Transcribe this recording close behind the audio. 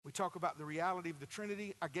We talk about the reality of the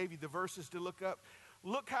Trinity. I gave you the verses to look up.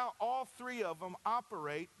 Look how all three of them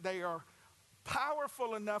operate. They are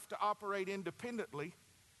powerful enough to operate independently,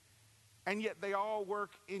 and yet they all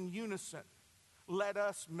work in unison. Let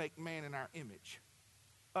us make man in our image.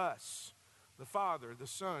 Us, the Father, the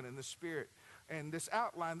Son, and the Spirit. And this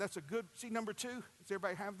outline, that's a good, see number 2? Does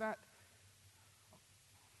everybody have that?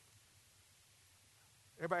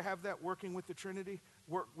 Everybody have that, working with the Trinity?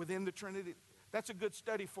 Work within the Trinity? That's a good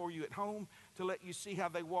study for you at home to let you see how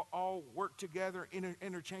they all work together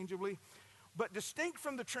interchangeably. But distinct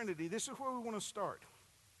from the Trinity, this is where we want to start.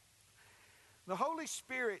 The Holy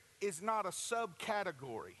Spirit is not a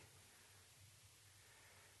subcategory.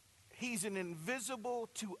 He's an invisible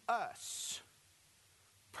to us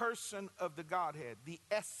person of the Godhead, the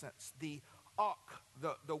essence, the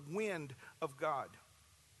the wind of God.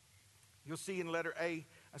 You'll see in letter A,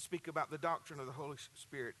 I speak about the doctrine of the Holy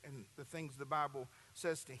Spirit and the things the Bible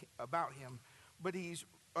says about him. But he's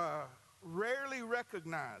rarely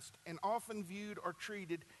recognized and often viewed or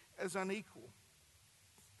treated as unequal.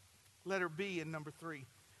 Letter B in number 3.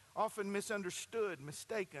 Often misunderstood,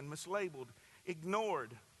 mistaken, mislabeled,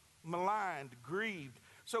 ignored, maligned, grieved.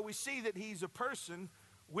 So we see that he's a person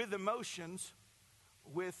with emotions,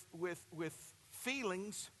 with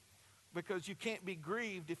feelings, because you can't be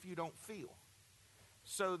grieved if you don't feel.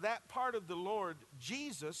 So that part of the Lord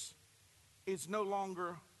Jesus is no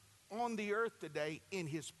longer on the earth today in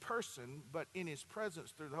his person, but in his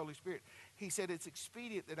presence through the Holy Spirit. He said, it's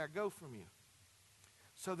expedient that I go from you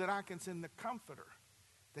so that I can send the Comforter,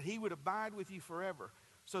 that he would abide with you forever.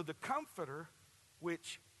 So the Comforter,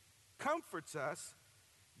 which comforts us,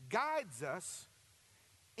 guides us,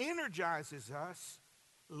 energizes us,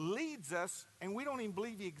 leads us, and we don't even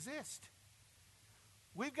believe he exists.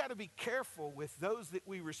 We've got to be careful with those that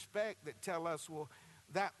we respect that tell us, well,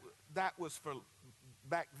 that was for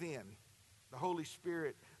back then. The Holy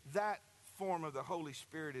Spirit, that form of the Holy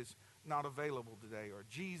Spirit is not available today, or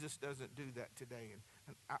Jesus doesn't do that today.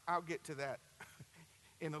 And I'll get to that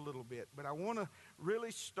in a little bit. But I want to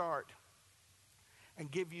really start and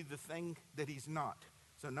give you the thing that he's not.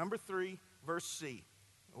 So number 3, verse C.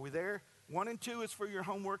 Are we there? 1 and 2 is for your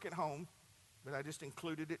homework at home, but I just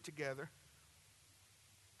included it together.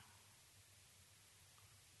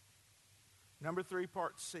 Number 3,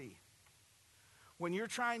 part C. When you're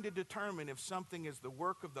trying to determine if something is the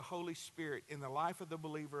work of the Holy Spirit in the life of the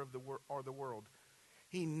believer or the world,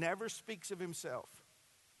 he never speaks of himself.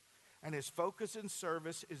 And his focus and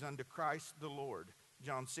service is unto Christ the Lord.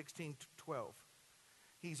 John 16:12.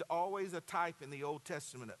 He's always a type in the Old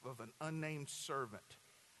Testament of an unnamed servant.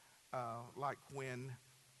 Like when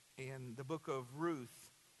in the book of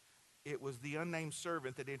Ruth, it was the unnamed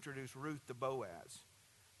servant that introduced Ruth to Boaz.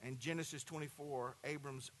 And Genesis 24,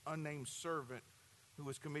 Abram's unnamed servant who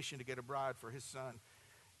was commissioned to get a bride for his son.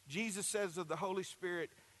 Jesus says of the Holy Spirit,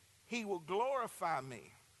 he will glorify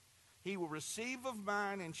me. He will receive of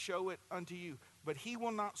mine and show it unto you, but he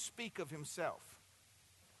will not speak of himself.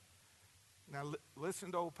 Now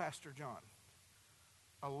listen to old Pastor John.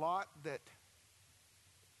 A lot that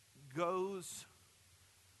goes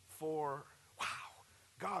for, wow,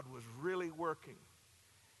 God was really working.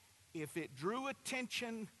 If it drew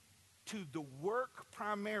attention to the work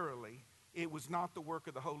primarily, it was not the work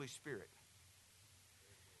of the Holy Spirit.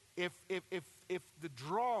 If the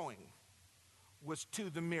drawing was to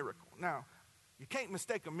the miracle. Now, you can't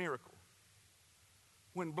mistake a miracle.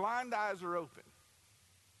 When blind eyes are open,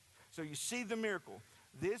 so you see the miracle.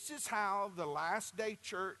 This is how the last day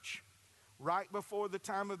church, right before the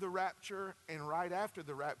time of the rapture and right after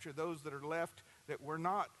the rapture, those that are left that were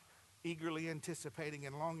not eagerly anticipating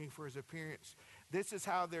and longing for his appearance, this is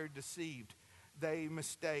how they're deceived. They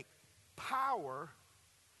mistake power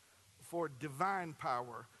for divine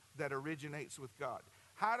power that originates with God.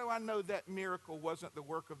 How do I know that miracle wasn't the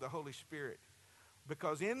work of the Holy Spirit?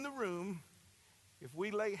 Because in the room, if we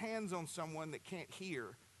lay hands on someone that can't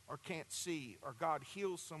hear or can't see, or God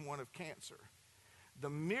heals someone of cancer, the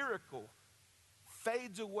miracle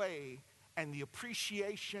fades away and the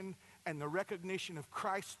appreciation and the recognition of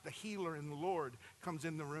Christ, the healer and the Lord, comes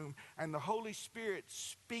in the room, and the Holy Spirit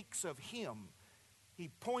speaks of him. He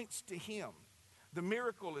points to him. The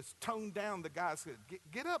miracle is toned down. The guy said,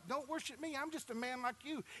 get up, don't worship me. I'm just a man like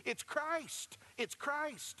you. It's Christ. It's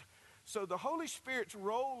Christ. So the Holy Spirit's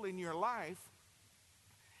role in your life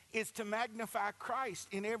is to magnify Christ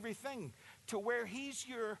in everything, to where he's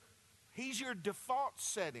your default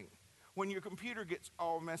setting. When your computer gets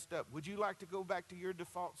all messed up, would you like to go back to your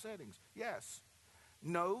default settings? Yes.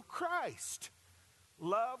 Know Christ.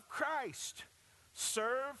 Love Christ.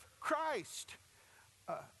 Serve Christ.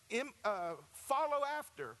 follow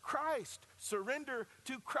after Christ, surrender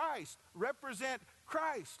to Christ, represent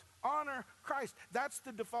Christ, honor Christ. That's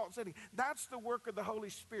the default setting. That's the work of the Holy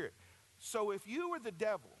Spirit. So if you were the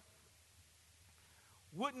devil,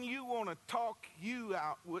 wouldn't you want to talk you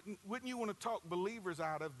out? Wouldn't you want to talk believers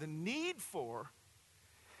out of the need for,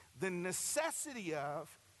 the necessity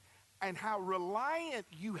of, and how reliant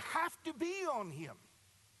you have to be on him?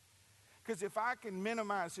 Because if I can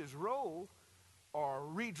minimize his role or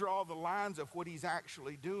redraw the lines of what he's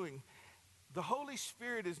actually doing, the Holy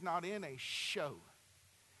Spirit is not in a show.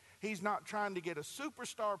 He's not trying to get a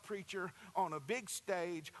superstar preacher on a big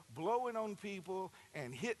stage, blowing on people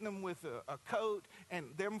and hitting them with a coat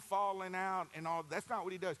and them falling out and all. That's not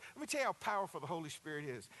what he does. Let me tell you how powerful the Holy Spirit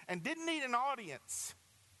is. And didn't need an audience.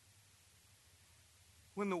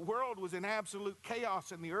 When the world was in absolute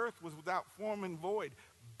chaos and the earth was without form and void,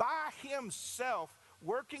 by himself,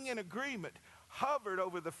 working in agreement, hovered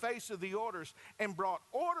over the face of the orders and brought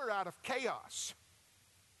order out of chaos.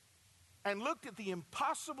 And looked at the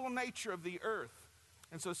impossible nature of the earth.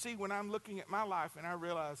 And so see, when I'm looking at my life and I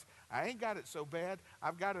realize I ain't got it so bad,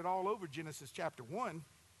 I've got it all over Genesis chapter 1.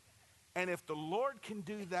 And if the Lord can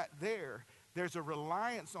do that there's a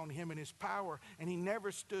reliance on him and his power. And he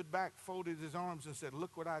never stood back, folded his arms and said,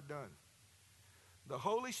 look what I've done. The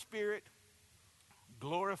Holy Spirit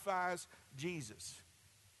glorifies Jesus.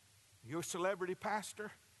 You're a celebrity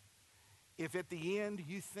pastor. If at the end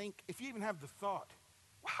you think, if you even have the thought,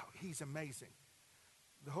 wow, he's amazing,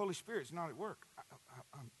 the Holy Spirit's not at work.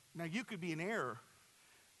 Now, you could be in error,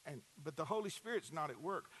 but the Holy Spirit's not at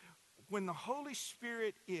work. When the Holy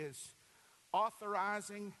Spirit is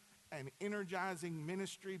authorizing and energizing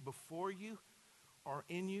ministry before you or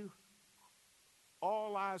in you,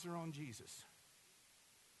 all eyes are on Jesus.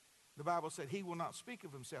 The Bible said he will not speak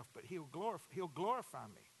of himself, but he'll glorify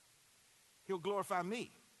me. He'll glorify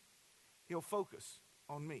me. He'll focus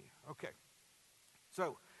on me. Okay.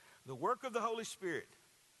 So, the work of the Holy Spirit.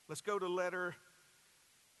 Let's go to letter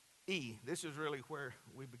E. This is really where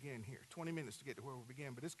we begin here. 20 minutes to get to where we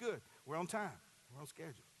begin, but it's good. We're on time. We're on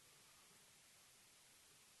schedule.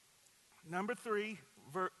 Number 3,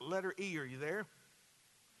 letter E. Are you there?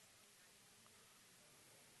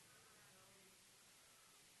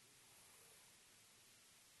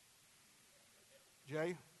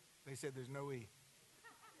 Jay, they said there's no E.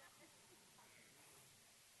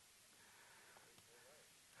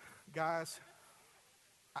 Guys,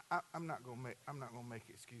 I'm not gonna make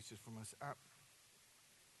excuses for myself.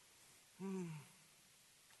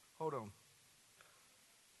 Hold on.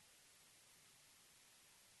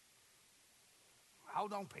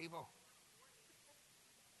 Hold on, people.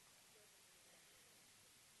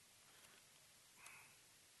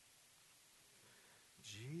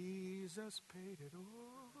 Jesus paid it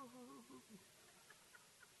all.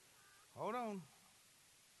 Hold on.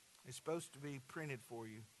 It's supposed to be printed for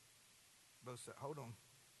you. Hold on.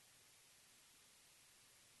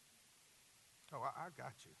 Oh, I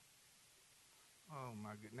got you. Oh,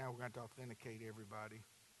 my goodness. Now we're going to authenticate everybody.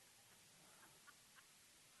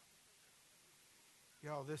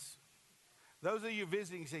 Y'all, those of you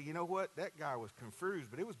visiting say, you know what? That guy was confused,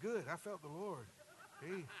 but it was good. I felt the Lord.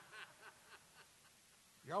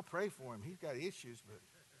 Y'all pray for him. He's got issues, but,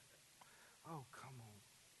 oh, come on.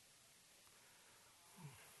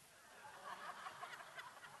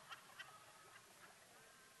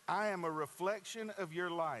 I am a reflection of your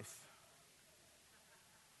life.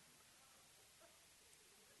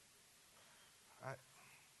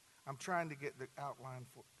 I'm trying to get the outline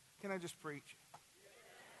for. Can I just preach?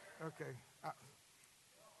 Okay.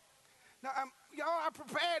 Now, I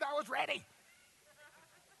prepared. I was ready.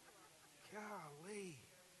 Golly.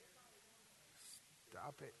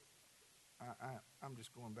 Stop it. I'm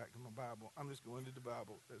just going back to my Bible. I'm just going to the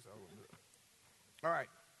Bible. That's all I'm doing. All right.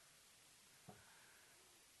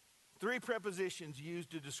 3 prepositions used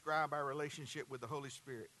to describe our relationship with the Holy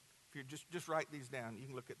Spirit. If you just write these down, you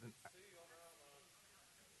can look at them.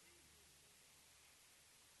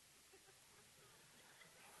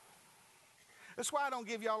 That's why I don't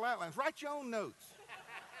give y'all outlines. Write your own notes.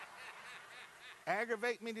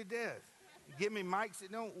 Aggravate me to death. Give me mics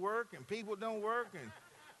that don't work and people don't work and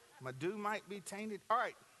my dew might be tainted. All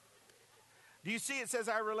right. Do you see it says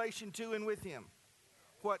our relation to and with him?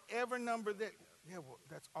 Whatever number that, yeah, well,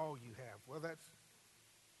 that's all you have. Well, that's,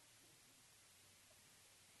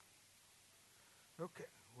 okay.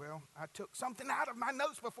 Well, I took something out of my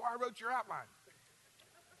notes before I wrote your outline.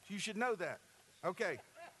 You should know that. Okay.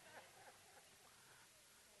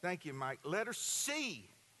 Thank you, Mike. Letter C.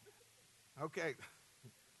 Okay.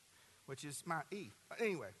 Which is my E.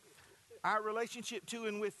 Anyway. Our relationship to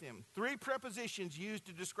and with him. 3 prepositions used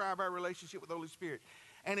to describe our relationship with the Holy Spirit.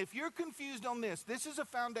 And if you're confused on this is a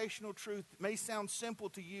foundational truth that may sound simple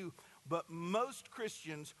to you, but most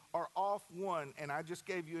Christians are off one. And I just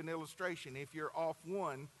gave you an illustration. If you're off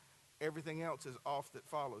one, everything else is off that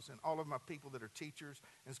follows. And all of my people that are teachers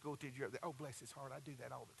and school teachers, oh, bless his heart, I do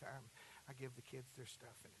that all the time. I give the kids their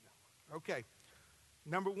stuff. Okay,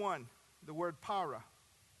 number 1, the word para.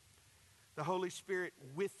 The Holy Spirit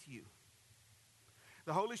with you.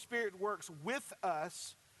 The Holy Spirit works with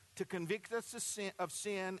us to convict us of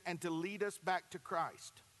sin and to lead us back to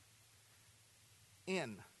Christ.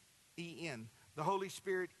 E-N. The Holy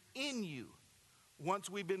Spirit in you. Once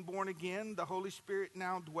we've been born again, the Holy Spirit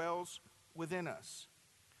now dwells within us.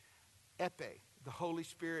 Epe, the Holy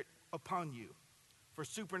Spirit upon you for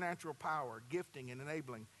supernatural power, gifting, and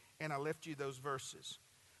enabling. And I left you those verses.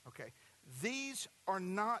 Okay, these are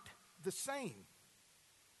not the same.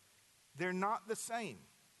 They're not the same.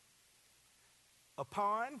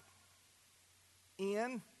 Upon,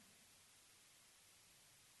 in,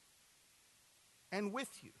 and with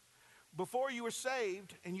you. Before you were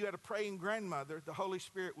saved and you had a praying grandmother, the Holy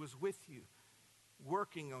Spirit was with you,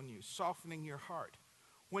 working on you, softening your heart.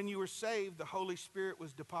 When you were saved, the Holy Spirit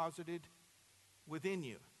was deposited within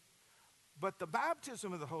you. But the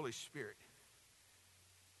baptism of the Holy Spirit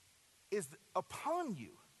is upon you.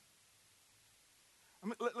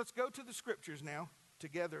 Let's go to the scriptures now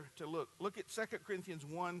together to look. Look at 2 Corinthians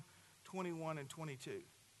 1, 21 and 22.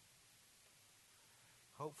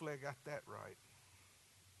 Hopefully I got that right.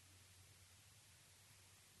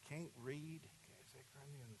 Can't read. Okay, 2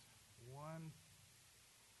 Corinthians 1.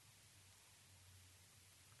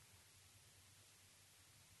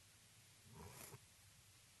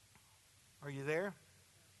 Are you there?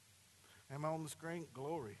 Am I on the screen?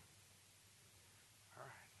 Glory. All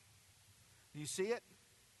right. Do you see it?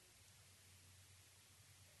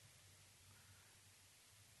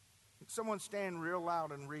 Someone stand real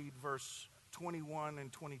loud and read verse 21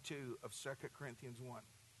 and 22 of 2 Corinthians 1.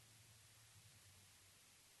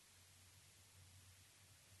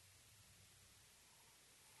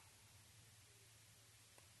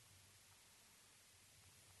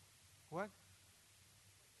 What?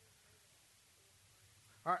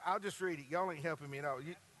 All right, I'll just read it. Y'all ain't helping me at all.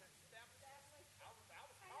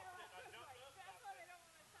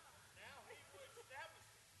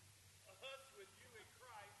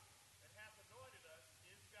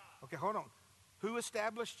 Okay, hold on. Who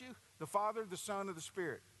established you? The Father, the Son, or the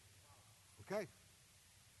Spirit? Okay.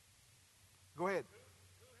 Go ahead.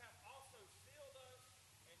 Who have also sealed us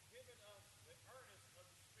and given us the earnest of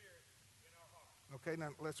the Spirit in our hearts. Okay,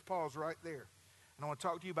 now let's pause right there. And I want to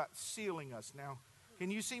talk to you about sealing us. Now, can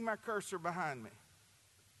you see my cursor behind me?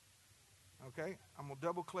 Okay, I'm going to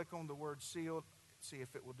double click on the word sealed, see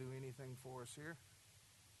if it will do anything for us here.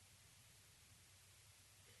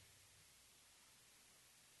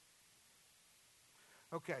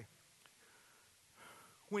 Okay.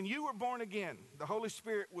 When you were born again, the Holy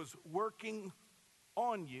Spirit was working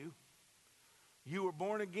on you. You were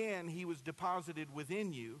born again, he was deposited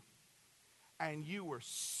within you, and you were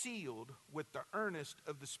sealed with the earnest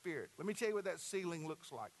of the Spirit. Let me tell you what that sealing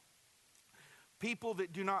looks like. People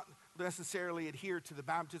that do not necessarily adhere to the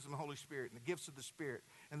baptism of the Holy Spirit and the gifts of the Spirit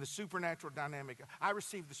and the supernatural dynamic. I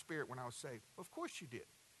received the Spirit when I was saved. Of course you did.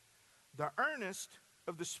 The earnest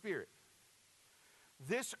of the Spirit.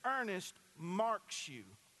 This earnest marks you.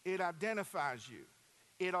 It identifies you.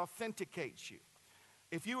 It authenticates you.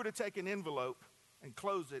 If you were to take an envelope and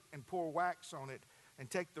close it and pour wax on it and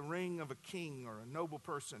take the ring of a king or a noble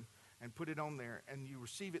person and put it on there and you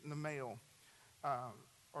receive it in the mail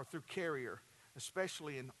or through carrier,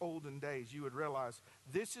 especially in olden days, you would realize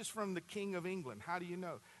this is from the King of England. How do you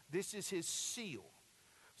know? This is his seal.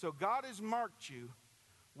 So God has marked you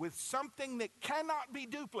with something that cannot be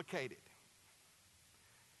duplicated.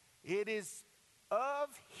 It is of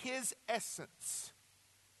his essence,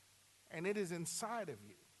 and it is inside of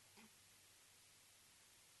you.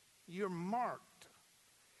 You're marked.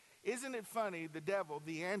 Isn't it funny, the devil,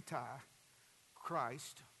 the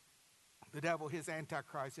Antichrist, the devil, his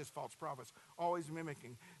Antichrist, his false prophets, always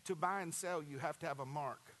mimicking. To buy and sell, you have to have a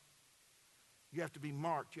mark. You have to be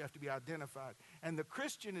marked. You have to be identified. And the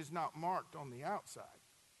Christian is not marked on the outside.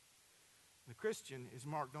 The Christian is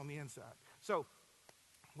marked on the inside. So,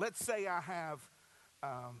 let's say I have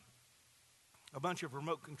a bunch of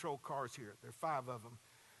remote control cars here. There are 5 of them.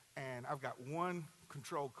 And I've got one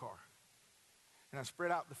control car. And I spread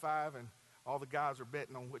out the 5, and all the guys are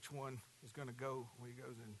betting on which one is going to go when he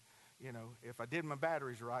goes in. You know, if I did my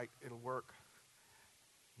batteries right, it'll work.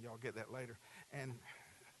 Y'all get that later. And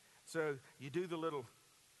so you do the little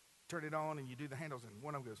turn it on and you do the handles and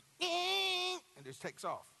one of them goes, "Eeeh," and just takes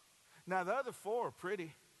off. Now the other 4 are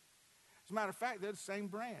pretty. As a matter of fact, they're the same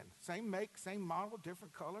brand, same make, same model,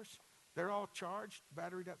 different colors. They're all charged,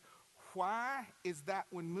 battery up. Why is that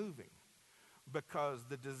one moving? Because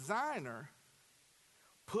the designer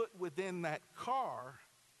put within that car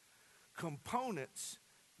components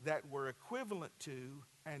that were equivalent to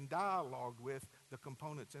and dialogued with the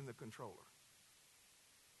components in the controller.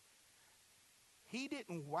 He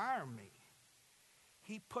didn't wire me.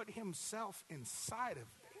 He put himself inside of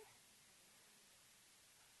me.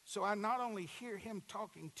 So I not only hear him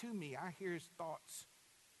talking to me, I hear his thoughts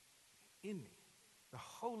in me. The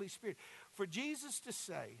Holy Spirit. For Jesus to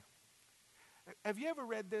say, have you ever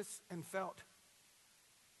read this and felt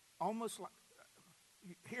almost like,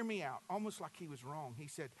 hear me out, almost like he was wrong? He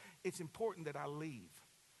said, it's important that I leave.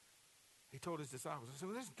 He told his disciples, I said,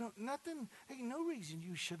 well, there's nothing, ain't no reason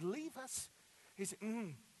you should leave us. He said,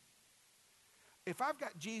 if I've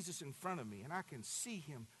got Jesus in front of me and I can see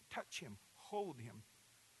him, touch him, hold him,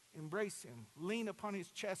 embrace him, lean upon his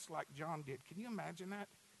chest like John did. Can you imagine that?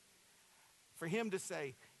 For him to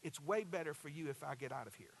say, it's way better for you if I get out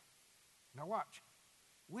of here. Now watch.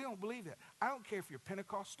 We don't believe that. I don't care if you're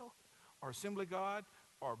Pentecostal or Assembly of God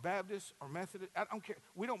or Baptist or Methodist. I don't care.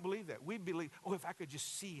 We don't believe that. We believe, if I could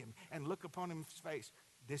just see him and look upon his face.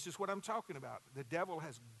 This is what I'm talking about. The devil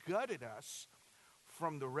has gutted us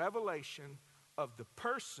from the revelation of the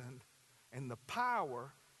person and the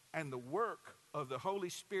power and the work of the Holy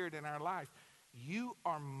Spirit in our life. You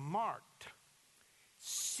are marked,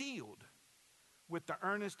 sealed with the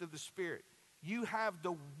earnest of the Spirit. You have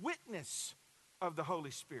the witness of the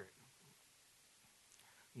Holy Spirit.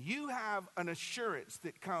 You have an assurance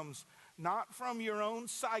that comes not from your own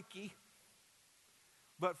psyche,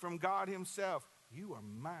 but from God himself. You are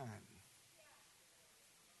mine.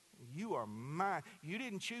 You are mine. You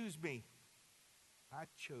didn't choose me. I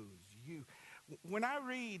chose you. When I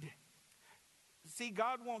read, see,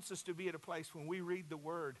 God wants us to be at a place when we read the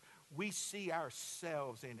word, we see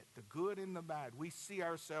ourselves in it, the good and the bad. We see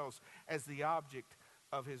ourselves as the object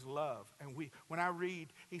of his love. And when I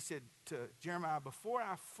read, he said to Jeremiah, before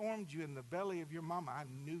I formed you in the belly of your mama, I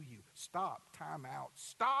knew you. Stop, time out.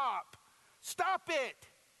 Stop it.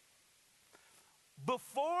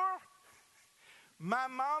 Before my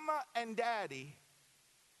mama and daddy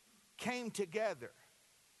came together,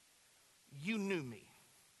 you knew me.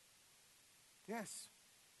 Yes.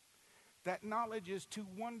 That knowledge is too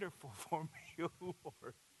wonderful for me, O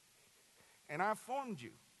Lord. And I formed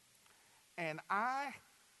you. And I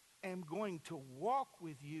am going to walk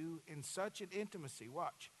with you in such an intimacy.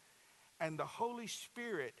 Watch. And the Holy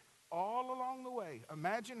Spirit all along the way.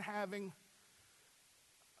 Imagine having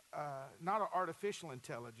not an artificial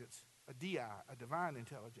intelligence, a DI, a divine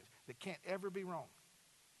intelligence that can't ever be wrong.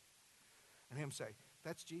 And him say,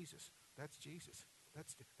 that's Jesus. That's Jesus.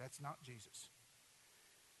 That's not Jesus.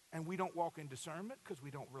 And we don't walk in discernment because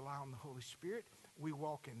we don't rely on the Holy Spirit. We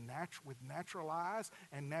walk in with natural eyes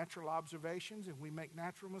and natural observations, and we make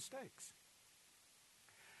natural mistakes.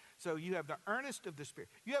 So you have the earnest of the Spirit.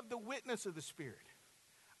 You have the witness of the Spirit.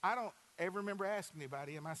 I don't ever remember asking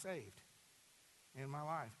anybody, am I saved in my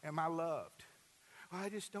life? Am I loved? Well, I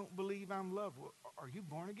just don't believe I'm loved. Well, are you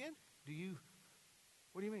born again?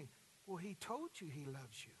 What do you mean? Well, he told you he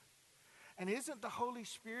loves you. And isn't the Holy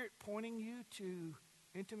Spirit pointing you to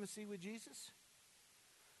intimacy with Jesus?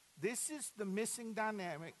 This is the missing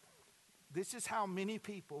dynamic. This is how many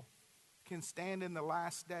people can stand in the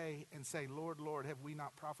last day and say, Lord, Lord, have we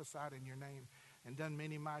not prophesied in your name and done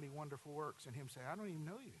many mighty wonderful works? And him say, I don't even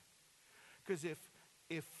know you. Because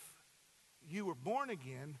if you were born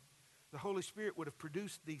again, the Holy Spirit would have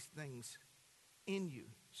produced these things in you.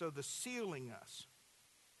 So the sealing us.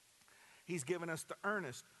 He's given us the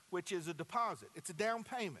earnest, which is a deposit. It's a down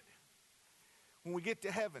payment. When we get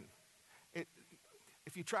to heaven,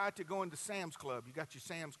 if you try to go into Sam's Club, you got your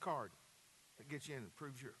Sam's card that gets you in and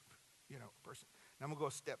proves you're, person. Now I'm going to go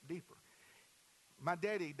a step deeper. My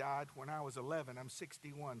daddy died when I was 11. I'm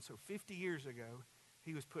 61. So 50 years ago,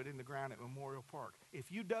 he was put in the ground at Memorial Park.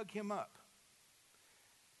 If you dug him up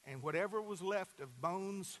and whatever was left of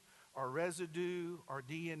bones or residue or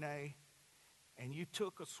DNA, and you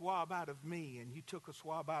took a swab out of me and you took a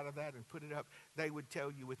swab out of that and put it up, they would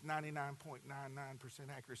tell you with 99.99%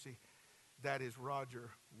 accuracy, that is Roger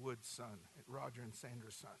Wood's son, Roger and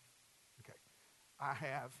Sandra's son. Okay. I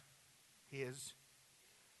have his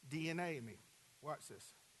DNA in me. Watch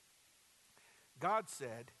this. God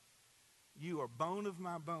said, you are bone of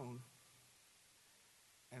my bone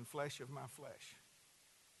and flesh of my flesh.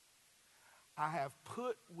 I have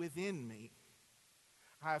put within me,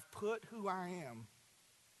 I have put who I am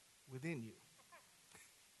within you.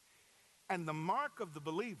 And the mark of the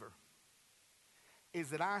believer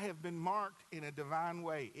is that I have been marked in a divine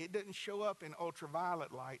way. It doesn't show up in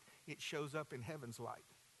ultraviolet light. It shows up in heaven's light.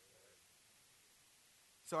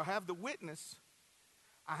 So I have the witness.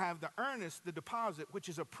 I have the earnest, the deposit, which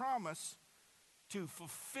is a promise to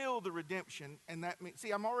fulfill the redemption. And that means,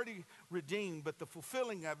 see, I'm already redeemed, but the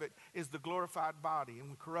fulfilling of it is the glorified body. And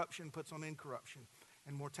when corruption puts on incorruption,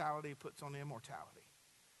 and mortality puts on immortality.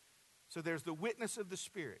 So there's the witness of the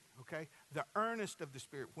Spirit, okay? The earnest of the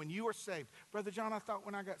Spirit. When you are saved. Brother John, I thought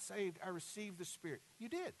when I got saved, I received the Spirit. You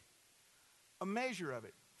did. A measure of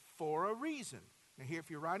it for a reason. Now here,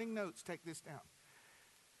 if you're writing notes, take this down.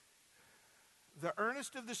 The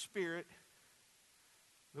earnest of the Spirit,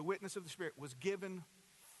 the witness of the Spirit, was given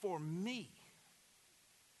for me.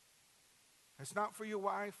 It's not for your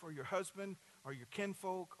wife or your husband or your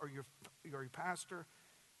kinfolk or your pastor.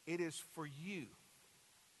 It is for you.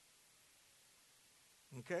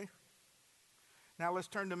 Okay? Now let's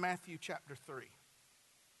turn to Matthew chapter 3.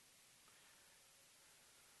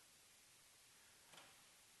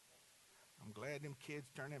 I'm glad them kids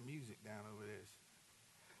turned that music down over this.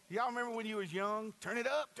 Y'all remember when you was young? Turn it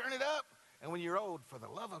up, turn it up. And when you're old, for the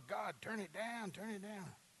love of God, turn it down, turn it down.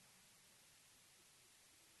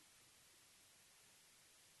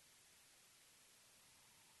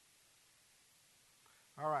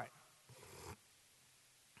 All right.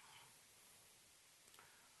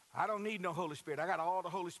 I don't need no Holy Spirit. I got all the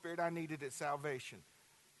Holy Spirit I needed at salvation.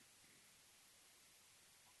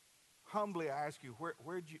 Humbly, I ask you,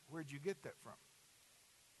 where'd you get that from?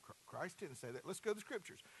 Christ didn't say that. Let's go to the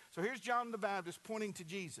scriptures. So here's John the Baptist pointing to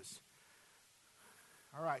Jesus.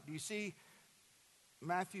 All right, do you see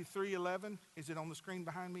Matthew 3:11? Is it on the screen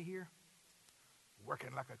behind me here?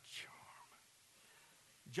 Working like a charm.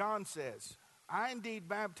 John says, I indeed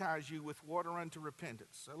baptize you with water unto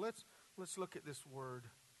repentance. So let's look at this word,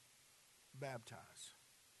 baptize.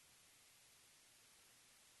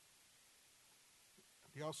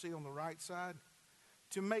 Do y'all see on the right side?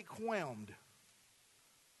 To make whelmed.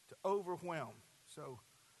 To overwhelm. So,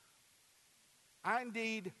 I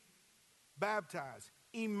indeed baptize.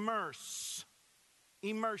 Immerse.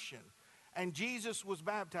 Immersion. And Jesus was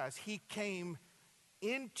baptized. He came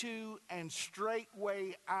into and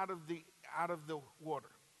straightway out of the water.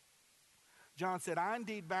 John said, I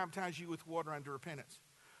indeed baptize you with water unto repentance.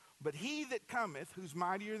 But he that cometh, who's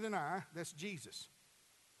mightier than I, that's Jesus.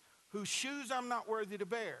 Whose shoes I'm not worthy to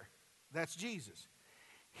bear, that's Jesus.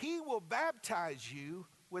 He will baptize you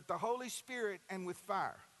with the Holy Spirit and with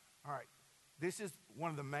fire. All right, this is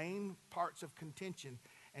one of the main parts of contention.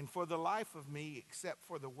 And for the life of me, except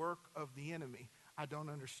for the work of the enemy, I don't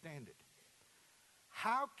understand it.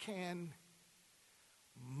 How can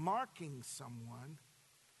marking someone,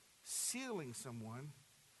 sealing someone,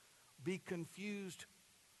 be confused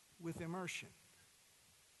with immersion?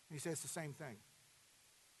 He says the same thing.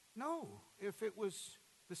 No, if it was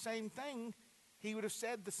the same thing, he would have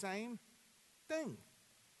said the same thing.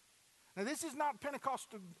 Now this is not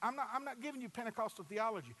Pentecostal. I'm not giving you Pentecostal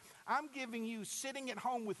theology. I'm giving you, sitting at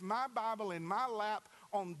home with my Bible in my lap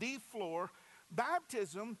on the floor,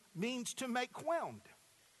 baptism means to make whelmed.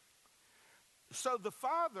 So the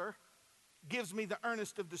Father gives me the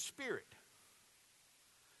earnest of the Spirit.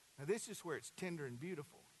 Now this is where it's tender and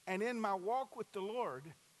beautiful. And in my walk with the Lord,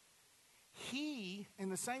 He, in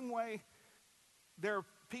the same way, there are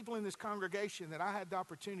people in this congregation that I had the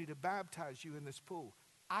opportunity to baptize you in this pool.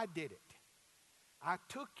 I did it. I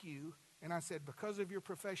took you and I said, because of your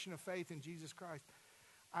profession of faith in Jesus Christ,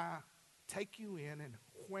 I take you in and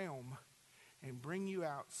whelm and bring you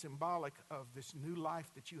out, symbolic of this new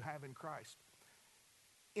life that you have in Christ.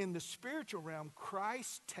 In the spiritual realm,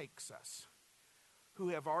 Christ takes us, who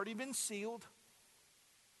have already been sealed,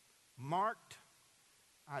 marked,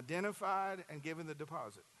 identified, and given the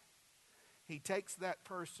deposit. He takes that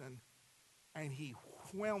person and he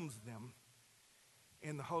whelms them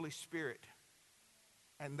in the Holy Spirit,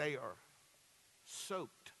 and they are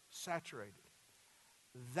soaked, saturated.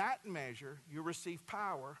 That measure, you receive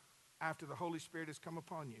power after the Holy Spirit has come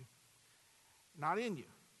upon you, not in you.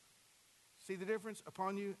 See the difference?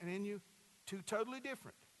 Upon you and in you? Two totally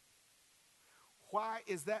different. Why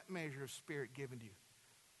is that measure of Spirit given to you?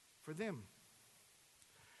 For them.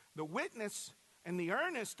 The witness and the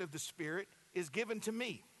earnest of the Spirit is given to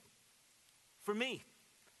me. For me.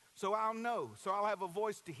 So I'll know. So I'll have a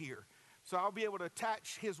voice to hear. So I'll be able to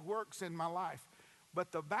attach His works in my life.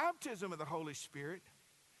 But the baptism of the Holy Spirit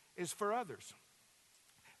is for others.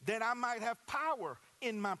 That I might have power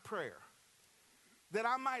in my prayer. That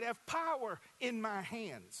I might have power in my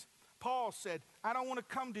hands. Paul said, I don't want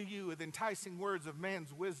to come to you with enticing words of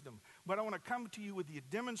man's wisdom, but I want to come to you with the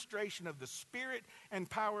demonstration of the Spirit and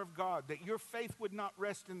power of God, that your faith would not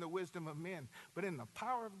rest in the wisdom of men, but in the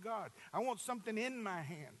power of God. I want something in my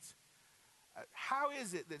hands. How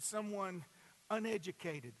is it that someone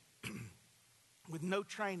uneducated, with no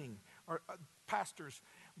training, or pastors,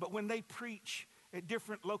 but when they preach at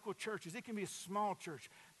different local churches, it can be a small church,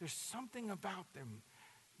 there's something about them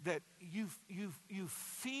that you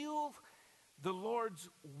feel the Lord's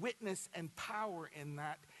witness and power in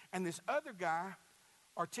that. And this other guy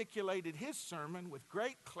articulated his sermon with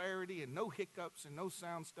great clarity and no hiccups and no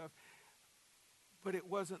sound stuff, but it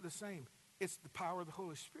wasn't the same. It's the power of the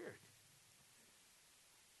Holy Spirit.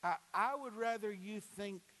 I would rather you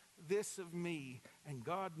think this of me and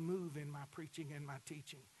God move in my preaching and my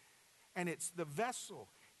teaching. And it's the vessel.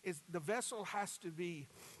 The vessel has to be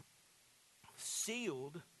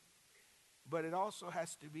sealed, but it also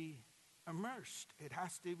has to be immersed. It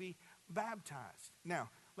has to be baptized. Now,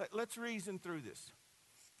 let's reason through this.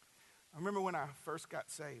 I remember when I first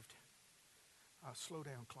got saved. Slow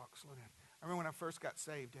down, clock, slow down. I remember when I first got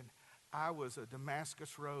saved, and I was a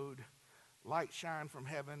Damascus Road, light shine from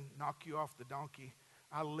heaven, knock you off the donkey.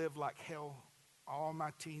 I lived like hell all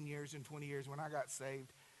my teen years and 20 years. When I got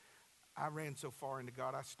saved, I ran so far into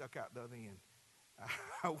God, I stuck out the other end.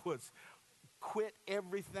 I quit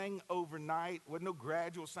everything overnight. Wasn't no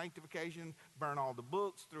gradual sanctification. Burn all the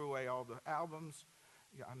books, threw away all the albums.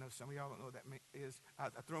 Yeah, I know some of y'all don't know what that is. I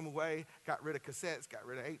threw them away, got rid of cassettes, got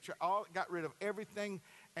rid of got rid of everything,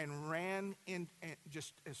 and ran in and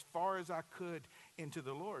just as far as I could into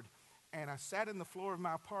the Lord. And I sat in the floor of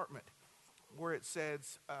my apartment where it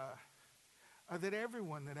says that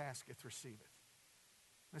everyone that asketh receiveth.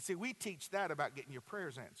 Now see, we teach that about getting your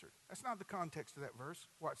prayers answered. That's not the context of that verse.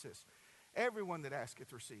 Watch this. Everyone that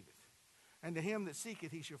asketh receiveth. And to him that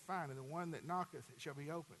seeketh he shall find, and the one that knocketh it shall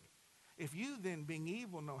be opened. If you then, being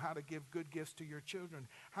evil, know how to give good gifts to your children,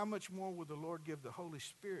 how much more will the Lord give the Holy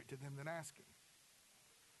Spirit to them that ask him?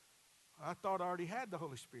 I thought I already had the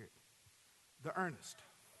Holy Spirit, the earnest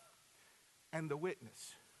and the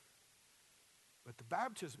witness. But the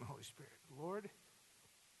baptism of the Holy Spirit, Lord,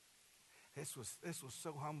 this was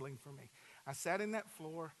so humbling for me. I sat in that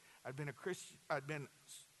floor. I'd been a Christian. I'd been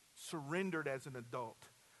surrendered as an adult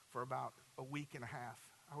for about a week and a half.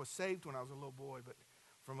 I was saved when I was a little boy, but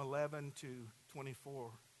from 11 to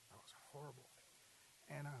 24, that was horrible.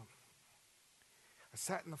 And I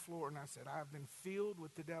sat in the floor and I said, I've been filled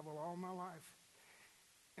with the devil all my life.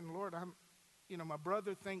 And Lord, my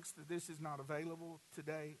brother thinks that this is not available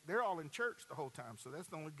today. They're all in church the whole time, so that's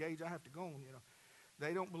the only gauge I have to go on,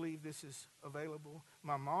 They don't believe this is available.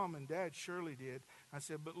 My mom and dad surely did. I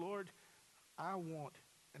said, but Lord, I want,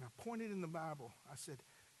 and I pointed in the Bible, I said,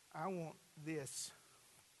 I want this.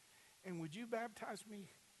 And would you baptize me,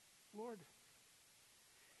 Lord?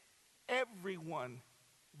 Everyone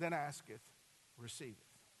that asketh, receiveth.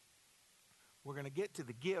 We're going to get to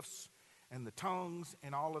the gifts and the tongues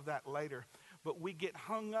and all of that later. But we get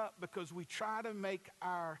hung up because we try to make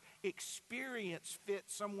our experience fit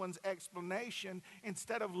someone's explanation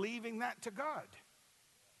instead of leaving that to God.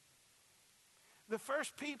 The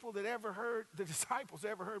first people that the disciples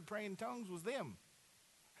ever heard pray in tongues was them.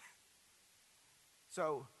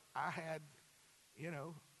 So I had,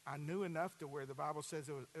 I knew enough to where the Bible says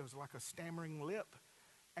it was like a stammering lip,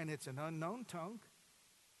 and it's an unknown tongue.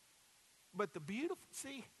 But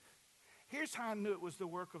here's how I knew it was the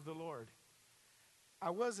work of the Lord. I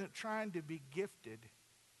wasn't trying to be gifted.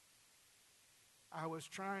 I was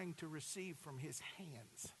trying to receive from his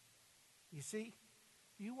hands. You see?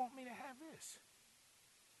 You want me to have this?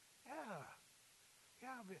 Yeah.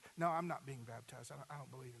 No, I'm not being baptized. I don't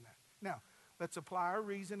believe in that. Now, let's apply our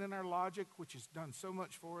reason and our logic, which has done so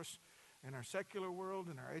much for us in our secular world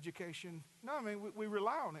and our education. No, we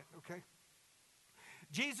rely on it, okay?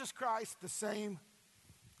 Jesus Christ, the same,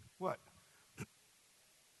 what?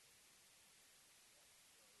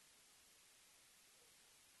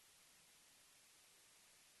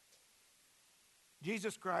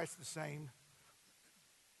 Jesus Christ the same.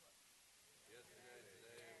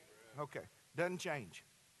 Okay, doesn't change.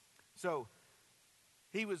 So,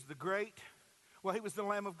 he was the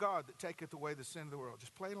Lamb of God that taketh away the sin of the world.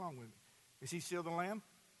 Just play along with me. Is he still the Lamb?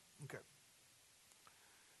 Okay.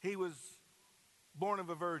 He was born of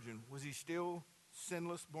a virgin. Was he still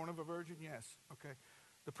sinless, born of a virgin? Yes. Okay.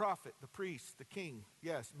 The prophet, the priest, the king.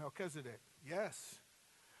 Yes. Melchizedek. Yes.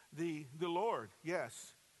 The Lord.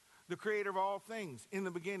 Yes. The creator of all things. In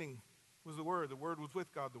the beginning was the Word. The Word was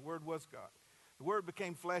with God. The Word was God. The Word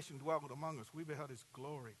became flesh and dwelt among us. We beheld his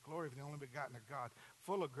glory. Glory of the only begotten of God.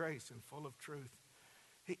 Full of grace and full of truth.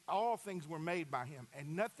 All things were made by him,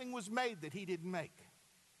 and nothing was made that he didn't make.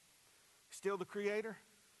 Still the creator?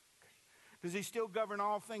 Does he still govern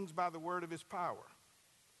all things by the word of his power?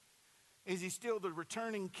 Is he still the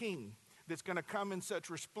returning king that's going to come in such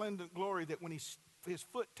resplendent glory that when his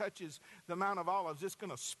foot touches the Mount of Olives, it's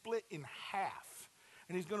going to split in half?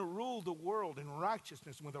 And he's going to rule the world in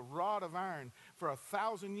righteousness with a rod of iron for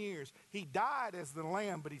 1,000 years. He died as the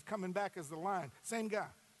lamb, but he's coming back as the lion. Same guy,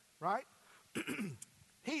 right?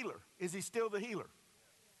 Healer. Is he still the healer?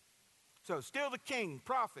 So still the king,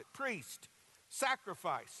 prophet, priest,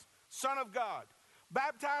 sacrifice, Son of God,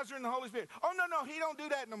 baptizer in the Holy Spirit. Oh, no, he don't do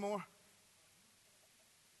that no more.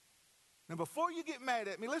 Now, before you get mad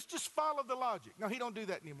at me, let's just follow the logic. No, he don't do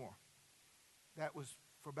that anymore. That was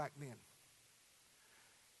for back then.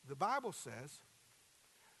 The Bible says,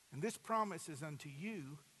 and this promise is unto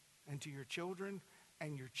you and to your children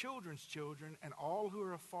and your children's children and all who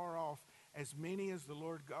are afar off, as many as the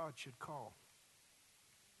Lord God should call.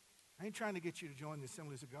 I ain't trying to get you to join the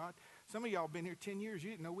Assemblies of God. Some of y'all been here 10 years. You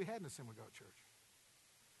didn't know we had an Assembly of God church.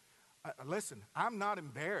 Listen, I'm not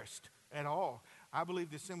embarrassed at all. I believe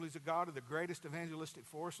the Assemblies of God are the greatest evangelistic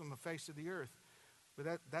force on the face of the earth.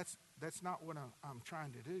 But that's not what I'm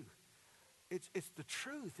trying to do. It's the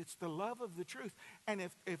truth. It's the love of the truth. And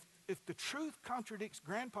if the truth contradicts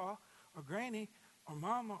grandpa or granny or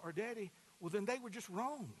mama or daddy, well, then they were just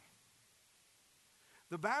wrong.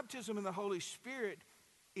 The baptism in the Holy Spirit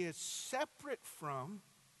is separate from,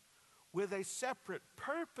 with a separate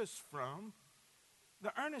purpose from,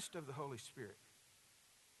 the earnest of the Holy Spirit.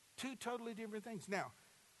 Two totally different things. Now,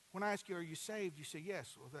 when I ask you, are you saved? You say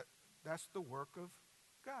yes. Well, that's the work of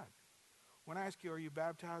God. When I ask you, are you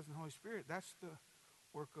baptized in the Holy Spirit? That's the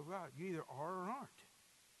work of God. You either are or aren't.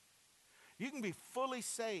 You can be fully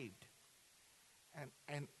saved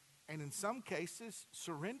and in some cases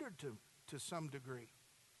surrendered to some degree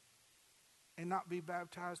and not be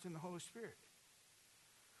baptized in the Holy Spirit.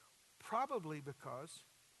 Probably because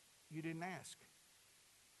you didn't ask.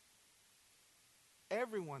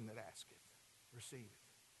 Everyone that asketh, receiveth.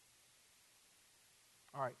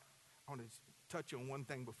 All right, I want to touch on one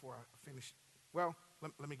thing before I finish. Well,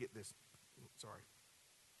 let me get this. Sorry.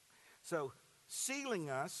 So, sealing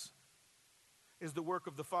us is the work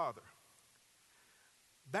of the Father.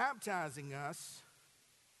 Baptizing us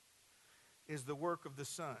is the work of the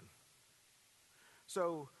Son.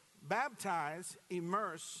 So, baptize,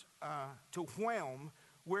 immerse, to whelm.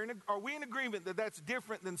 Are we in agreement that that's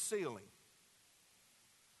different than sealing?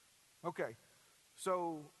 Okay,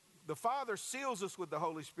 so the Father seals us with the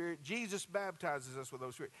Holy Spirit. Jesus baptizes us with the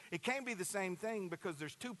Holy Spirit. It can't be the same thing because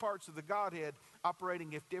there's two parts of the Godhead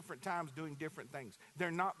operating at different times doing different things. They're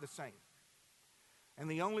not the same. And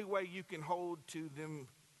the only way you can hold to them,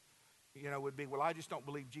 would be, well, I just don't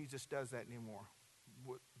believe Jesus does that anymore.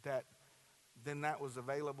 Then that was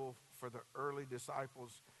available for the early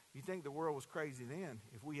disciples. You think the world was crazy then?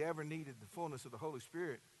 If we ever needed the fullness of the Holy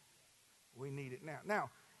Spirit, we need it now. Now,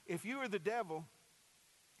 if you were the devil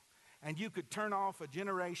and you could turn off a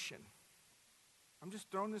generation, I'm just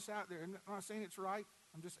throwing this out there. I'm not saying it's right.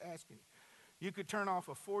 I'm just asking. You could turn off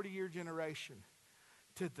a 40-year generation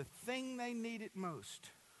to the thing they needed most,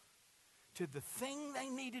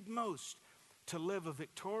 to live a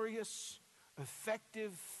victorious,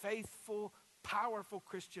 effective, faithful, powerful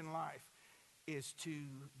Christian life, is to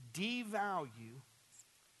devalue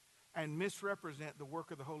and misrepresent the work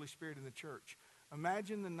of the Holy Spirit in the church.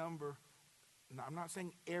 Imagine the number, I'm not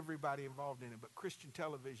saying everybody involved in it, but Christian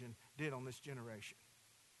television did on this generation.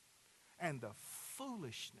 And the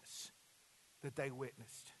foolishness that they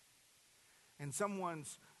witnessed. And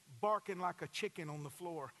someone's barking like a chicken on the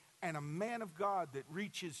floor, and a man of God that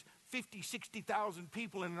reaches 50, 60,000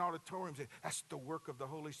 people in an auditorium says, that's the work of the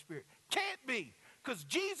Holy Spirit. Can't be, because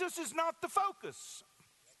Jesus is not the focus.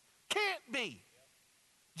 Can't be.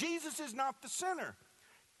 Jesus is not the center.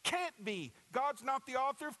 Can't be. God's not the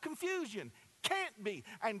author of confusion. Can't be.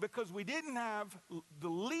 And because we didn't have the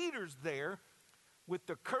leaders there with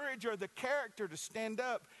the courage or the character to stand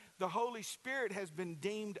up, the Holy Spirit has been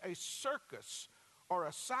deemed a circus or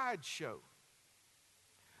a sideshow.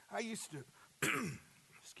 I used to,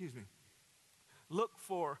 look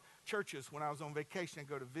for churches when I was on vacation and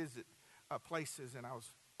go to visit places, and I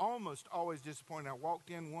was almost always disappointed. I walked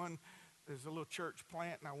in one, there's a little church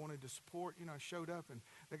plant, and I wanted to support, I showed up, and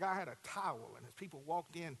the guy had a towel, and as people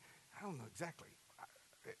walked in, I don't know exactly,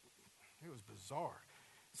 it was bizarre.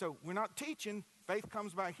 So we're not teaching. Faith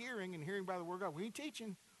comes by hearing, and hearing by the word of God. We ain't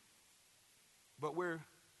teaching, but we're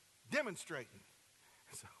demonstrating.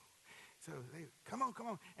 So they, come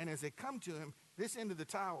on. And as they come to him, this end of the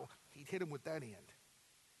towel, he'd hit them with that end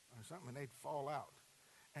or something, and they'd fall out.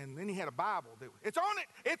 And then he had a Bible. It's on it,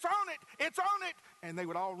 it's on it, it's on it. And they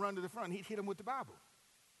would all run to the front. He'd hit them with the Bible.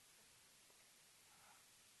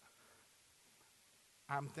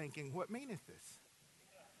 I'm thinking, what meaneth this?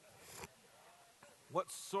 What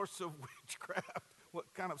source of witchcraft?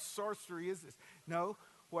 What kind of sorcery is this? No,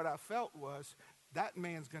 what I felt was that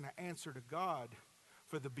man's going to answer to God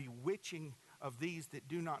for the bewitching of these that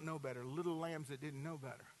do not know better, little lambs that didn't know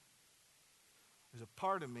better. There's a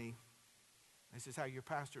part of me, this is how your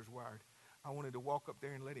pastor's wired, I wanted to walk up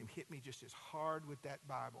there and let him hit me just as hard with that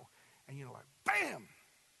Bible. And like, bam!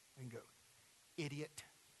 And go, idiot.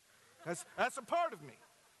 That's a part of me.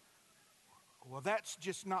 Well, that's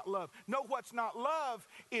just not love. No, what's not love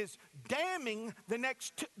is damning the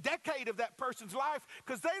next decade of that person's life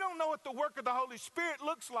because they don't know what the work of the Holy Spirit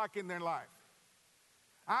looks like in their life.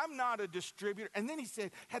 I'm not a distributor. And then he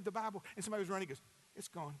said, had the Bible, and somebody was running, he goes, it's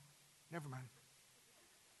gone. Never mind.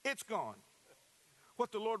 It's gone.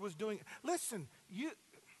 What the Lord was doing. Listen,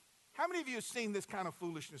 how many of you have seen this kind of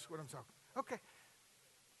foolishness, what I'm talking? Okay.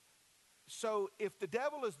 So if the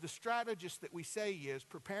devil is the strategist that we say he is,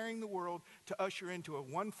 preparing the world to usher into a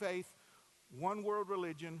one faith, one world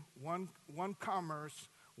religion, one commerce,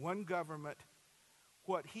 one government,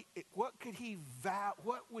 what would he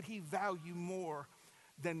value more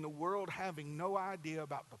than the world having no idea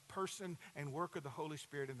about the person and work of the Holy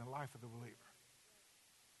Spirit in the life of the believer?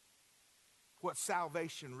 What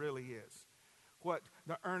salvation really is, what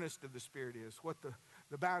the earnest of the Spirit is, what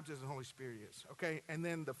the baptism of the Holy Spirit is, okay? And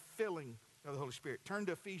then the filling of the Holy Spirit. Turn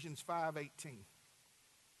to Ephesians 5:18.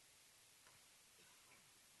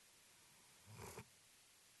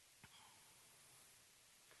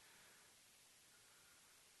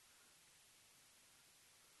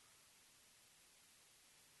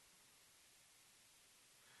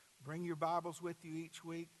 Bring your Bibles with you each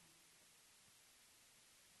week.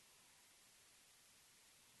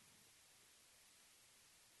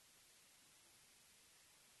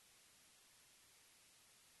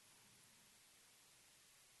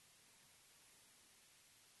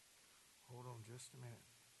 Hold on just a minute.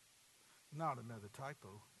 Not another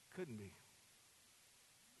typo. Couldn't be.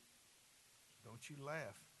 Don't you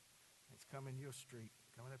laugh. It's coming your street.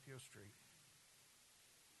 Coming up your street.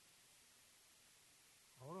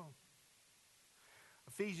 Hold on.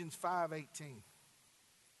 Ephesians 5:18.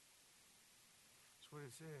 That's what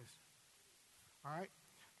it says. All right.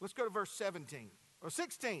 Let's go to verse 17. Or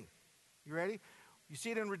 16. You ready? You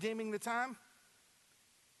see it in redeeming the time?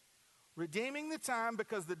 Redeeming the time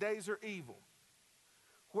because the days are evil.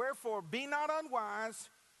 Wherefore, be not unwise,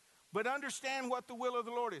 but understand what the will of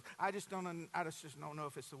the Lord is. I just don't know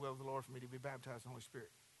if it's the will of the Lord for me to be baptized in the Holy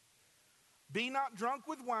Spirit. Be not drunk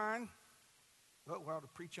with wine. Well, we ought to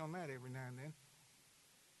preach on that every now and then.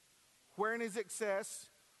 Wherein is excess,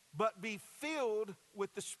 but be filled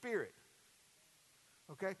with the Spirit.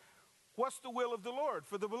 Okay? What's the will of the Lord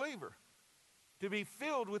for the believer? To be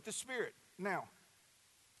filled with the Spirit. Now,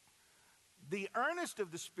 the earnest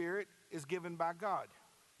of the Spirit is given by God.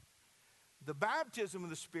 The baptism of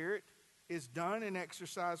the Spirit is done and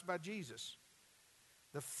exercised by Jesus.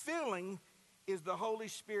 The filling is the Holy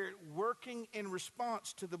Spirit working in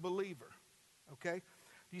response to the believer. Okay?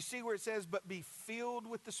 Do you see where it says, but be filled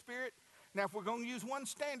with the Spirit? Now, if we're going to use one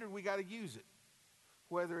standard, we got to use it.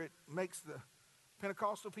 Whether it makes the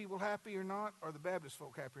Pentecostal people happy or not, or the Baptist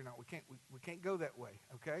folk happy or not. We can't go that way,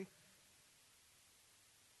 okay?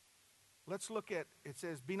 Let's look at, it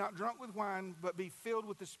says, be not drunk with wine, but be filled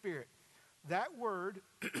with the Spirit. That word,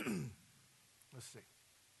 let's see.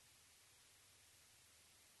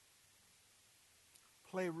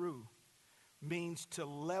 Pleroo means to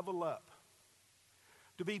level up.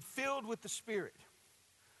 To be filled with the Spirit.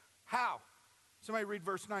 How? Somebody read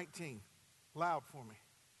verse 19 loud for me.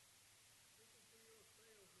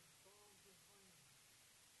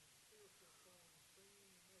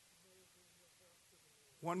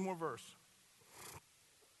 One more verse.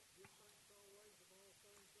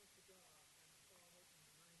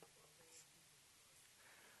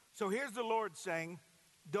 So here's the Lord saying,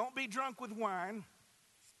 don't be drunk with wine,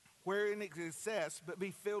 wherein it is excess, but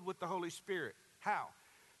be filled with the Holy Spirit. How?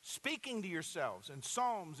 Speaking to yourselves in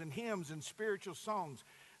psalms and hymns and spiritual songs,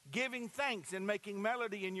 giving thanks and making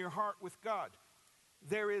melody in your heart with God.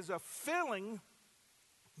 There is a filling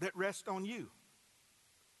that rests on you.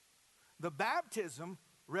 The baptism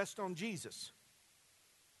rests on Jesus.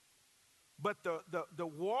 But the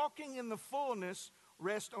walking in the fullness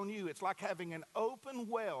rests on you. It's like having an open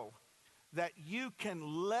well that you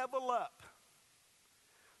can level up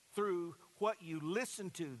through what you listen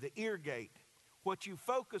to, the ear gate, what you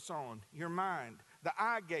focus on, your mind, the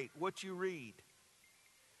eye gate, what you read.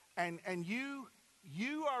 And you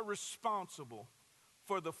You are responsible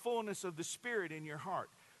for the fullness of the Spirit in your heart.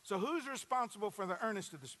 So who's responsible for the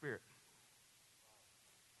earnest of the Spirit?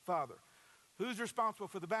 Father. Who's responsible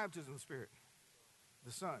for the baptism of the Spirit?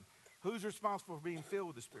 The Son. Who's responsible for being filled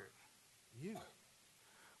with the Spirit? You.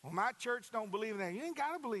 Well, my church don't believe in that. You ain't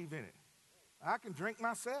got to believe in it. I can drink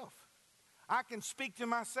myself. I can speak to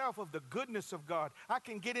myself of the goodness of God. I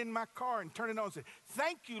can get in my car and turn it on and say,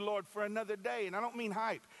 thank you, Lord, for another day. And I don't mean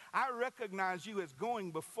hype. I recognize you as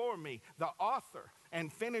going before me, the author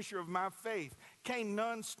and finisher of my faith. Can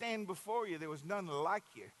none stand before you? There was none like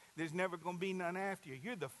you. There's never going to be none after you.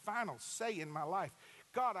 You're the final say in my life.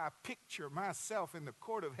 God, I picture myself in the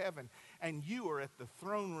court of heaven, and you are at the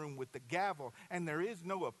throne room with the gavel, and there is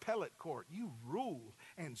no appellate court. You rule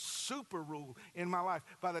and super rule in my life.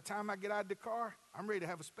 By the time I get out of the car, I'm ready to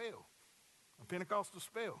have a spell, a Pentecostal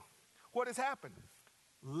spell. What has happened?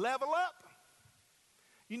 Level up.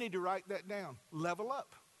 You need to write that down. Level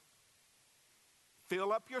up.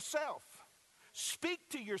 Fill up yourself. Speak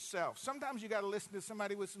to yourself. Sometimes you got to listen to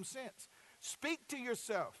somebody with some sense. Speak to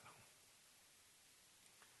yourself.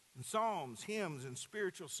 In psalms, hymns, and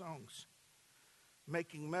spiritual songs,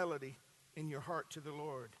 making melody in your heart to the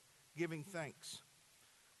Lord, giving thanks.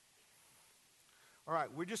 All right,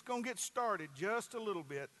 we're just going to get started just a little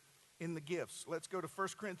bit in the gifts. Let's go to 1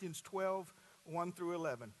 Corinthians 12, 1 through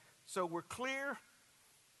 11. So we're clear.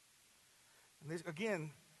 And this,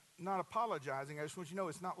 again, not apologizing. I just want you to know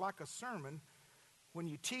it's not like a sermon. When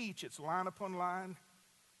you teach, it's line upon line,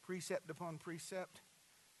 precept upon precept,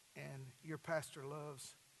 and your pastor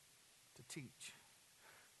loves to teach.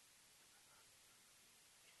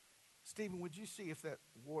 Stephen, would you see if that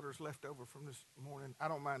water's left over from this morning? I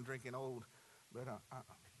don't mind drinking old, but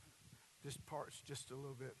this part's just a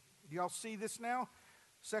little bit. Do y'all see this now?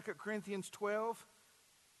 2 Corinthians 12.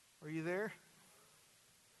 Are you there?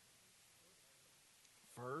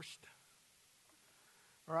 First.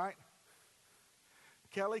 All right.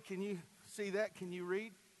 Kelly, can you see that? Can you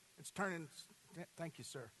read? It's turning. Thank you,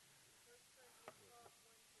 sir.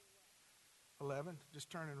 11.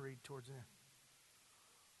 Just turn and read towards the end.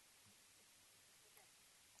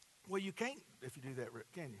 Well, you can't if you do that,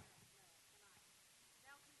 Rick, can you?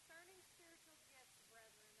 Now concerning spiritual gifts,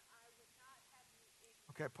 brethren, I would not have you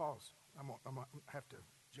ignorant. Okay, pause. I'm gonna have to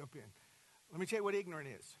jump in. Let me tell you what ignorant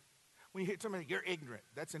is. When you hear somebody, you're ignorant,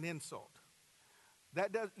 that's an insult.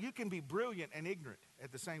 You can be brilliant and ignorant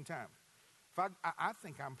at the same time. If I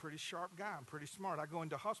think I'm a pretty sharp guy, I'm pretty smart. I go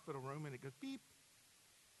into a hospital room and it goes beep.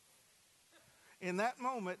 In that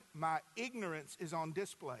moment, my ignorance is on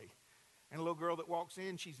display. And a little girl that walks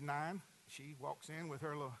in, she's 9. She walks in with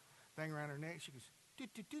her little thing around her neck. She goes,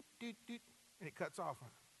 doot, doot, doot, doot, doot, and it cuts off.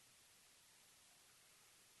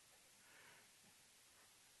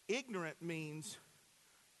 Ignorant means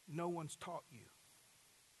no one's taught you.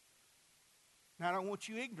 Now, I don't want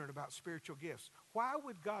you ignorant about spiritual gifts. Why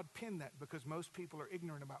would God pin that? Because most people are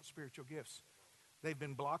ignorant about spiritual gifts. They've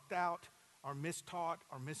been blocked out or mistaught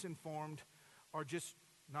or misinformed or just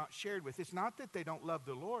not shared with. It's not that they don't love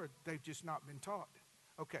the Lord. They've just not been taught.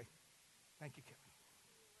 Okay. Thank you, Kelly.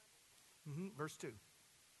 Verse 2. You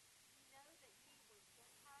know that ye were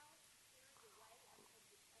Gentiles, carried away unto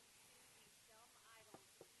these dumb idols,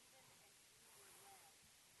 even as ye were led.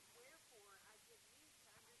 Wherefore I give you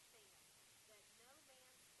to understand that no man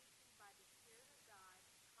speaking by the Spirit of God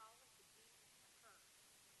calleth the beast accursed,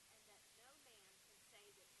 and that no man can say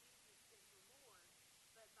that Jesus is the Lord,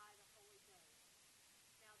 but by the Holy Ghost.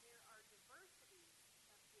 Now there are diversities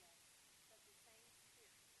of gifts, but the same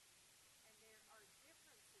Spirit. And there are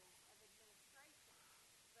differences of administration,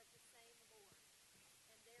 but the same Lord.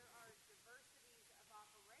 And there are diversities of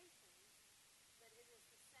operations, but it is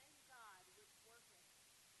the same God which worketh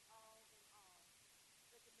all in all.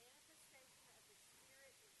 But the manifestation of the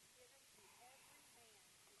Spirit is given to every man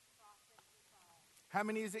his profit withal. How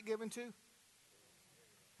many is it given to?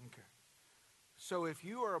 Okay. So if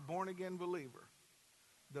you are a born-again believer,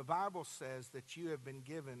 the Bible says that you have been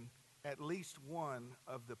given at least one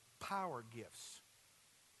of the power gifts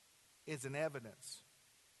is an evidence.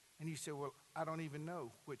 And you say, well, I don't even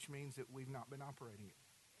know, which means that we've not been operating it.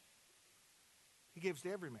 He gives to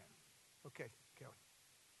every man. Okay, Kelly.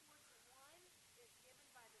 For to one is given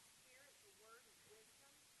by the Spirit the word of wisdom,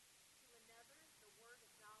 to another the word of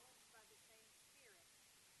knowledge by the same Spirit,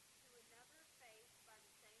 to another faith by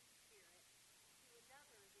the same Spirit, to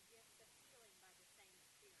another the gift of healing by the same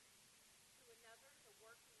Spirit, to another the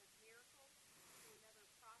working of miracles, to another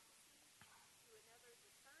prophecy, to another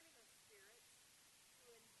discerning of spirits,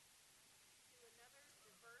 to another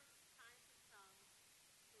diverse kinds of tongues,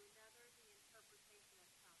 to another the interpretation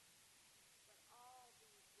of tongues. But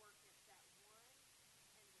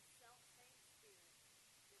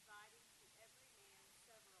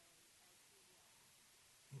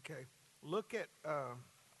Okay. Look at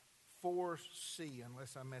 4C,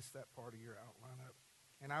 unless I messed that part of your outline up.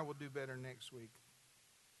 And I will do better next week.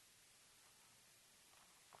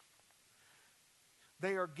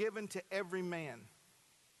 They are given to every man.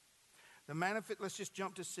 Let's just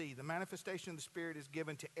jump to C. The manifestation of the Spirit is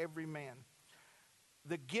given to every man.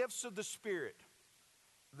 The gifts of the Spirit,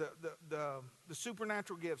 the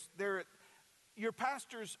supernatural gifts, your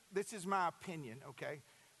pastors, this is my opinion, okay,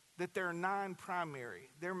 that there are 9 primary.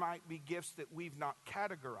 There might be gifts that we've not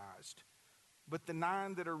categorized, but the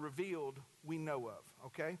 9 that are revealed, we know of,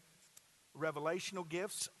 okay? Revelational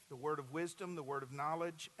gifts, the word of wisdom, the word of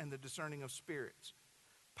knowledge, and the discerning of spirits.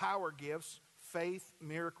 Power gifts, faith,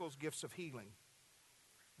 miracles, gifts of healing.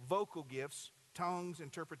 Vocal gifts, tongues,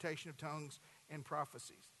 interpretation of tongues, and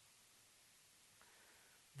prophecies.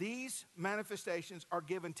 These manifestations are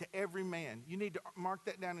given to every man. You need to mark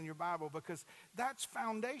that down in your Bible because that's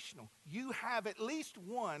foundational. You have at least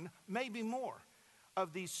one, maybe more,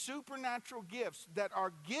 of these supernatural gifts that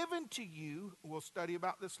are given to you. We'll study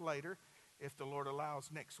about this later, if the Lord allows,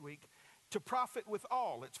 next week, to profit with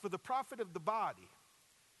all. It's for the profit of the body.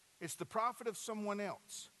 It's the profit of someone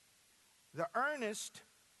else. The earnest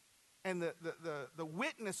and the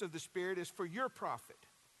witness of the Spirit is for your profit.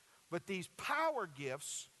 But these power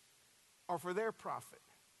gifts are for their profit.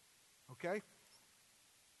 Okay?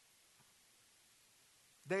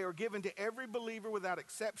 They are given to every believer without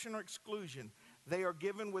exception or exclusion. They are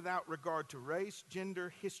given without regard to race,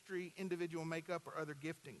 gender, history, individual makeup, or other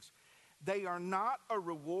giftings. They are not a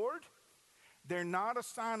reward. They're not a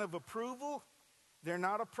sign of approval. They're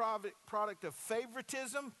not a product of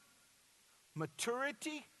favoritism,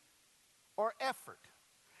 maturity, or effort.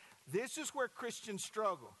 This is where Christians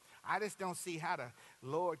struggle. I just don't see how the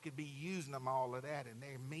Lord could be using them all of that, and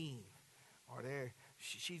they're mean, or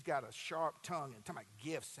she's got a sharp tongue, and talking about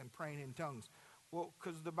gifts and praying in tongues. Well,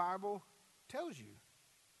 because the Bible tells you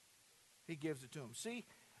He gives it to them. See,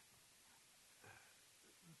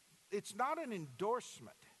 it's not an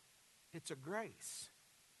endorsement; it's a grace.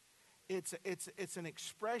 It's an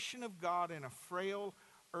expression of God in a frail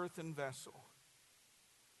earthen vessel.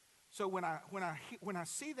 So when I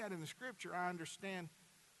see that in the Scripture, I understand.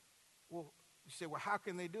 Well, you say, well, how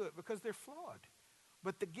can they do it? Because they're flawed.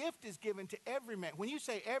 But the gift is given to every man. When you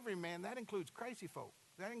say every man, that includes crazy folk.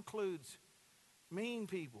 That includes mean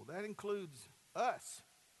people. That includes us.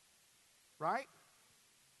 Right?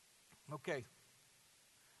 Okay.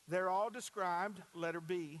 They're all described, letter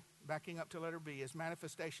B, backing up to letter B, as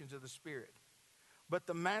manifestations of the Spirit. But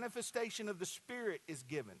the manifestation of the Spirit is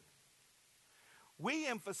given. We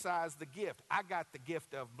emphasize the gift. I got the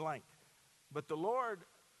gift of blank. But the Lord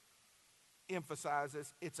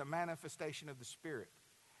emphasizes it's a manifestation of the Spirit.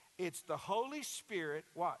 It's the Holy Spirit,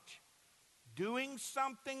 watch, doing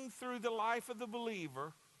something through the life of the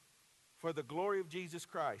believer for the glory of Jesus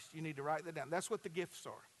Christ. You need to write that down. That's what the gifts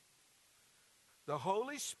are. The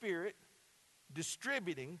Holy Spirit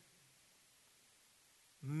distributing,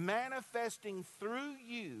 manifesting through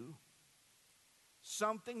you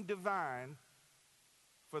something divine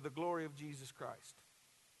for the glory of Jesus Christ.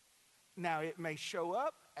 Now, it may show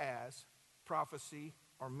up as prophecy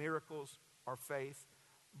or miracles or faith,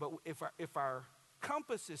 but if our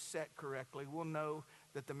compass is set correctly, we'll know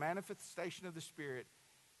that the manifestation of the Spirit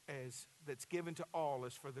that's given to all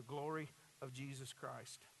is for the glory of Jesus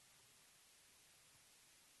Christ.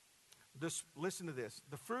 Listen to this.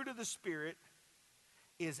 The fruit of the Spirit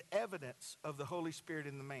is evidence of the Holy Spirit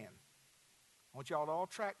in the man. I want y'all to all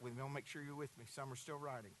track with me. I want to make sure you're with me. Some are still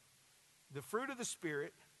writing. The fruit of the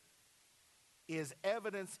Spirit is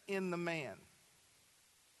evidence in the man.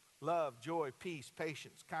 Love, joy, peace,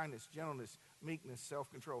 patience, kindness, gentleness, meekness,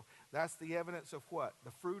 self-control. That's the evidence of what?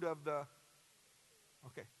 The fruit of the...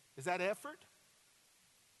 Okay. Is that effort?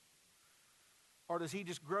 Or does he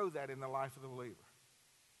just grow that in the life of the believer?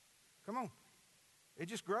 Come on. It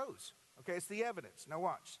just grows. Okay, it's the evidence. Now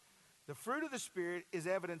watch. The fruit of the Spirit is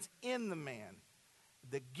evidence in the man.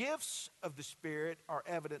 The gifts of the Spirit are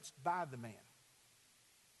evidenced by the man.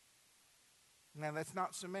 Now that's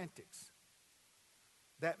not semantics.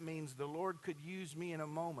 That means the Lord could use me in a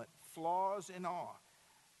moment, flaws and all.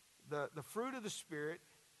 The fruit of the Spirit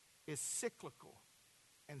is cyclical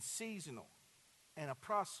and seasonal and a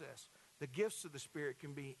process. The gifts of the Spirit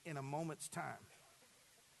can be in a moment's time.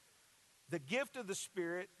 The gifts of the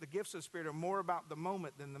Spirit are more about the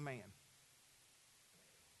moment than the man.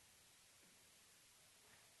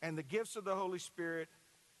 And the gifts of the Holy Spirit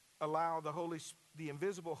allow the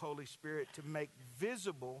invisible Holy Spirit to make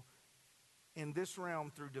visible in this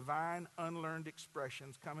realm through divine, unlearned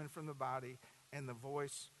expressions coming from the body and the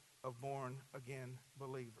voice of born-again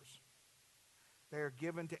believers. They are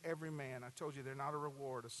given to every man. I told you they're not a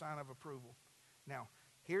reward, a sign of approval. Now,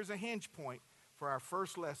 here's a hinge point for our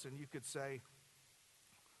first lesson. You could say,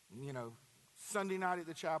 Sunday night at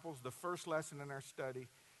the chapels, the first lesson in our study.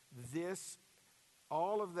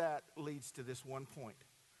 All of that leads to this one point.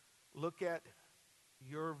 Look at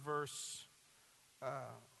your verse.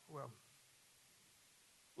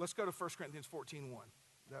 Let's go to 1 Corinthians 14:1.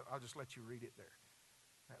 I'll just let you read it there.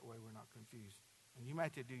 That way we're not confused. And you might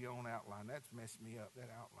have to do your own outline. That's messed me up, that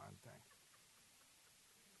outline thing.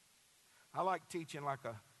 I like teaching like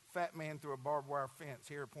a fat man through a barbed wire fence.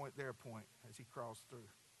 Here a point, there a point, as he crawls through.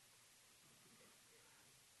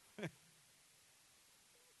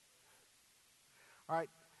 All right.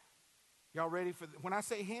 Y'all ready for when I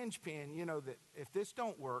say hinge pin, you know that if this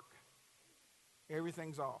don't work,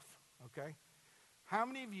 everything's off, okay? How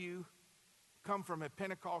many of you come from a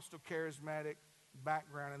Pentecostal charismatic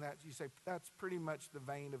background and that you say, that's pretty much the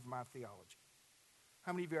vein of my theology?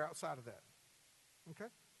 How many of you are outside of that? Okay?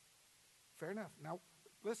 Fair enough. Now,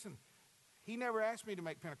 listen, he never asked me to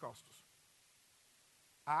make Pentecostals.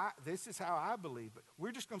 This is how I believe, but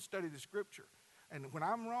we're just going to study the scripture. And when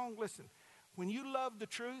I'm wrong, listen, when you love the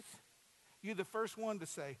truth, you're the first one to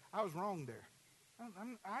say, I was wrong there.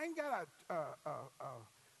 I ain't got a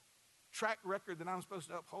track record that I'm supposed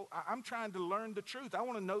to uphold. I'm trying to learn the truth. I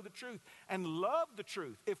want to know the truth and love the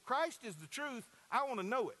truth. If Christ is the truth, I want to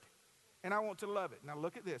know it and I want to love it. Now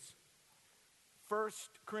look at this. 1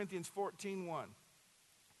 Corinthians 14:1.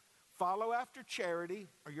 Follow after charity,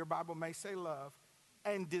 or your Bible may say love,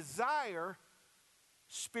 and desire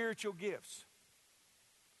spiritual gifts.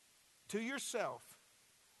 To yourself,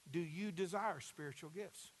 do you desire spiritual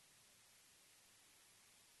gifts?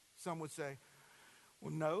 Some would say,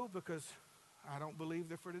 well, no, because I don't believe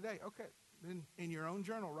they're for today. Okay, then in your own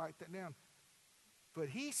journal, write that down. But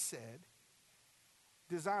he said,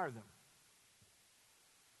 desire them.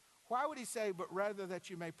 Why would he say, but rather that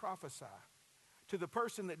you may prophesy? To the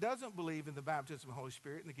person that doesn't believe in the baptism of the Holy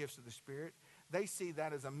Spirit and the gifts of the Spirit, they see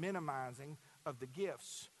that as a minimizing of the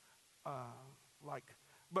gifts,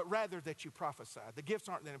 but rather that you prophesy. The gifts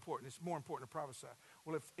aren't that important. It's more important to prophesy.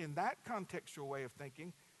 Well, if in that contextual way of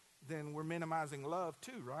thinking, then we're minimizing love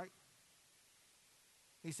too, right?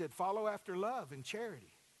 He said, follow after love and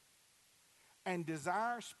charity and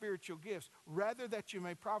desire spiritual gifts rather that you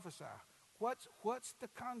may prophesy. What's the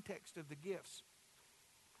context of the gifts?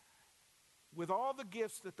 With all the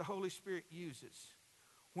gifts that the Holy Spirit uses,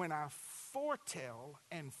 when I foretell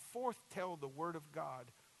and forthtell the Word of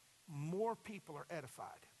God, more people are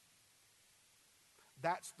edified.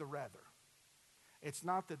 That's the rather. It's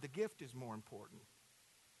not that the gift is more important.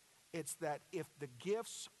 It's that if the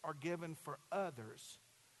gifts are given for others,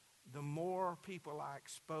 the more people I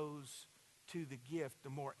expose to the gift, the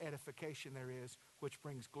more edification there is, which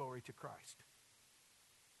brings glory to Christ.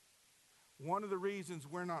 One of the reasons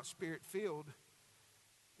we're not Spirit-filled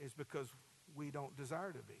is because we don't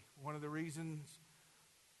desire to be. One of the reasons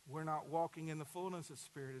we're not walking in the fullness of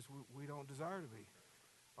Spirit is we don't desire to be,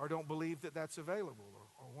 or don't believe that that's available.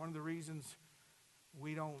 Or one of the reasons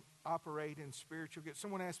we don't operate in spiritual gifts.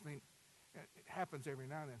 Someone asked me, it happens every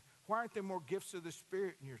now and then, why aren't there more gifts of the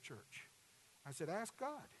Spirit in your church? I said, ask God.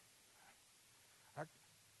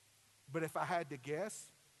 But if I had to guess,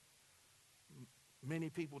 many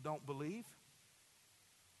people don't believe,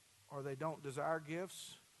 or they don't desire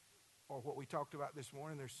gifts, or what we talked about this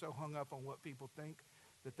morning, they're so hung up on what people think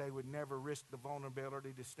that they would never risk the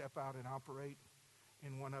vulnerability to step out and operate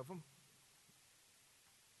in one of them.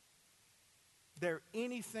 They're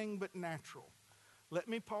anything but natural. Let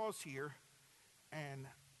me pause here and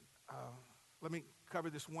let me cover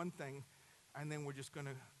this one thing, and then we're just going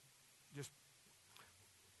to just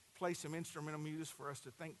play some instrumental music for us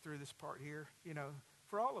to think through this part here. You know,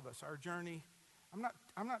 for all of us, our journey, I'm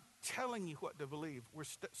not telling you what to believe. We're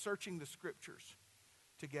searching the scriptures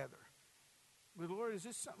together. But Lord, is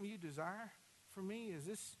this something you desire for me?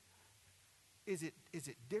 Is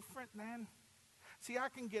it different than? See, I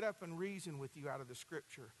can get up and reason with you out of the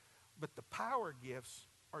scripture, but the power gifts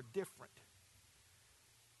are different.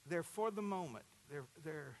 They're for the moment.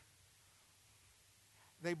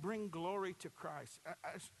 They bring glory to Christ.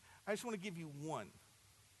 I just want to give you one.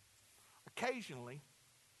 Occasionally,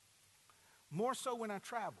 more so when I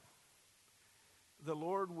travel, the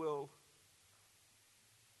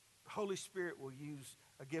Holy Spirit will use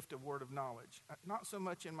a gift of word of knowledge. Not so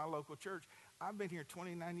much in my local church. I've been here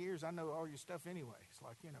 29 years. I know all your stuff anyway. It's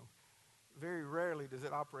like, very rarely does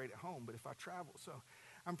it operate at home, but if I travel. So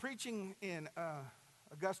I'm preaching in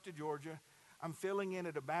Augusta, Georgia. I'm filling in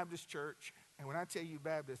at a Baptist church. And when I tell you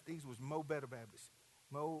Baptist, these was Mo Better Baptist.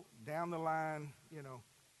 Mo, down the line,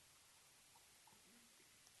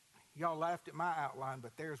 Y'all laughed at my outline,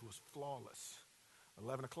 but theirs was flawless.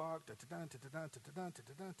 11 o'clock, to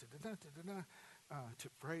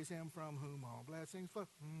praise him from whom all blessings flow.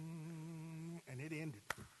 And it ended.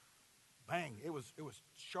 Bang. It was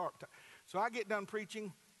sharp. So I get done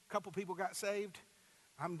preaching. A couple people got saved.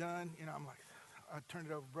 I'm done. I'm like, I turn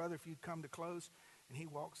it over, brother, if you'd come to close. And he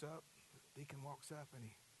walks up. The deacon walks up and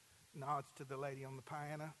he nods to the lady on the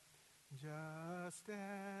piano. Just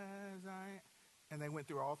as I am. And they went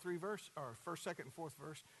through all three verses, or first, second, and fourth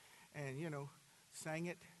verse, and, sang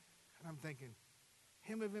it. And I'm thinking,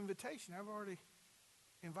 hymn of invitation. I've already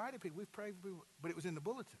invited people. We've prayed for people. But it was in the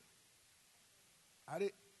bulletin. I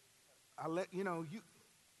let,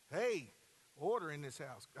 hey, order in this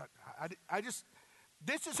house. I just,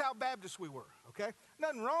 this is how Baptist we were, okay?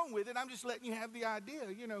 Nothing wrong with it. I'm just letting you have the idea,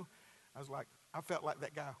 I was like, I felt like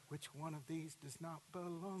that guy. Which one of these does not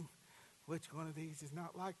belong? Which one of these is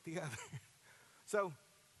not like the other? So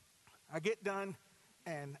I get done,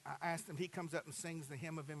 and I asked him. He comes up and sings the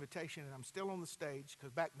hymn of invitation, and I'm still on the stage,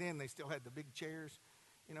 because back then they still had the big chairs,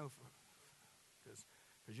 because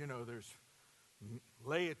there's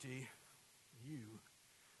laity, you,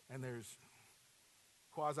 and there's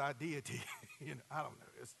quasi-deity. I don't know.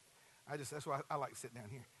 That's why I like to sit down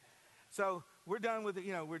here. So we're done with it.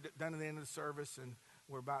 We're done at the end of the service, and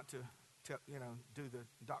we're about to, do the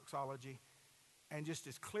doxology. And just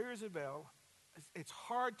as clear as a bell, it's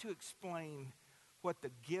hard to explain what the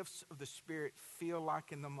gifts of the Spirit feel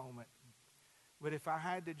like in the moment. But if I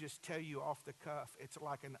had to just tell you off the cuff, it's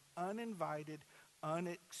like an uninvited,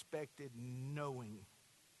 unexpected knowing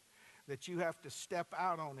that you have to step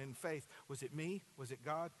out on in faith. Was it me? Was it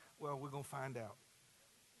God? Well, we're going to find out.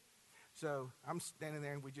 So I'm standing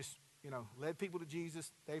there, and we just, led people to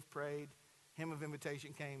Jesus. They've prayed. Hymn of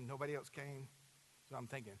invitation came. Nobody else came. So I'm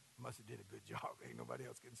thinking, must have did a good job. Ain't nobody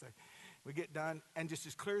else can say. We get done, and just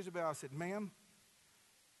as clear as a bell, I said, ma'am,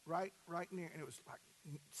 right near, and it was like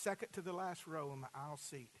second to the last row in the aisle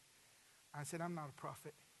seat. I said, I'm not a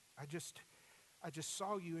prophet. I just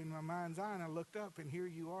saw you in my mind's eye, and I looked up, and here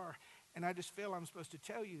you are. And I just feel I'm supposed to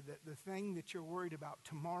tell you that the thing that you're worried about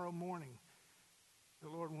tomorrow morning, the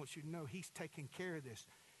Lord wants you to know he's taking care of this.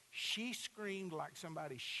 She screamed like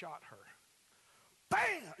somebody shot her.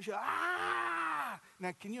 Bam! She, ah!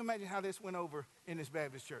 Now, can you imagine how this went over in this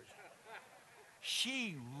Baptist church?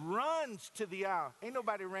 She runs to the aisle. Ain't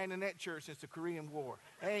nobody ran in that church since the Korean War.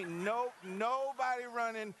 Ain't nobody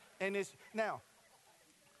running in this. Now,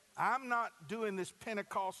 I'm not doing this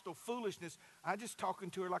Pentecostal foolishness. I'm just talking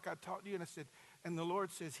to her like I talked to you. And I said, and the Lord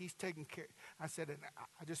says he's taking care. I said, and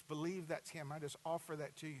I just believe that's him. I just offer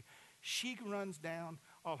that to you. She runs down.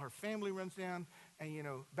 All her family runs down. And,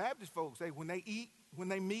 Baptist folks, when they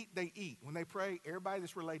meet, they eat. When they pray, everybody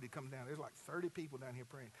that's related comes down. There's like 30 people down here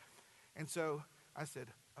praying. And so I said,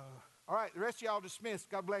 all right, the rest of y'all dismissed.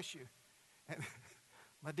 God bless you. And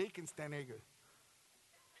my deacon standing there, he goes.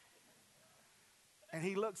 And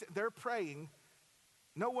he looks, they're praying.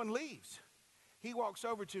 No one leaves. He walks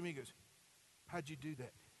over to me, he goes, how'd you do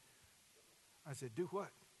that? I said, do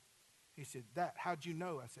what? He said, that. How'd you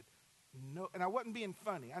know? I said, no. And I wasn't being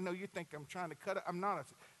funny. I know you think I'm trying to cut it. I'm not. I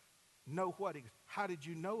said, know what? He goes, how did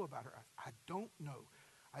you know about her? I don't know.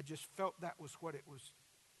 I just felt that was what it was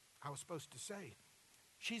I was supposed to say.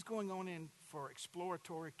 She's going on in for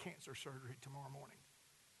exploratory cancer surgery tomorrow morning.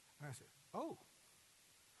 And I said, oh.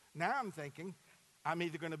 Now I'm thinking, I'm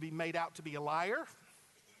either going to be made out to be a liar,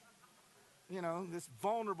 this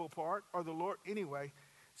vulnerable part, or the Lord. Anyway,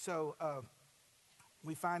 so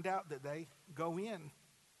we find out that they go in,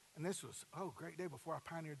 and this was, great day before I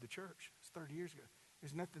pioneered the church. It's 30 years ago.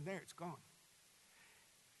 There's nothing there. It's gone.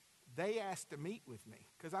 They asked to meet with me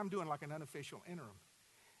because I'm doing like an unofficial interim.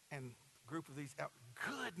 And a group of these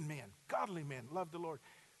good men, godly men, love the Lord.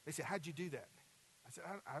 They said, how'd you do that? I said,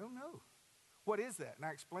 I don't know. What is that? And I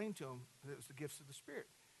explained to them that it was the gifts of the Spirit.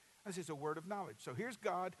 I said, it's a word of knowledge. So here's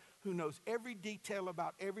God who knows every detail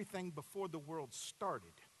about everything before the world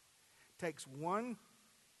started. Takes one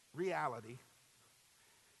reality,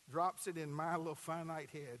 drops it in my little finite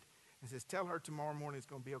head, and says, tell her tomorrow morning it's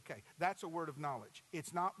going to be okay. That's a word of knowledge.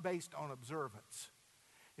 It's not based on observance.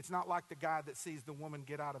 It's not like the guy that sees the woman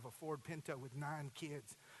get out of a Ford Pinto with 9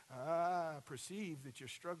 kids. I perceive that you're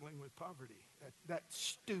struggling with poverty. That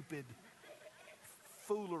stupid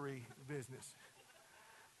foolery business.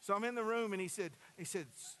 So I'm in the room, and he said,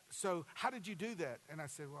 so how did you do that? And I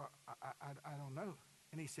said, well, I don't know.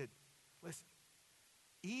 And he said, listen,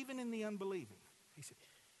 even in the unbelieving, he said,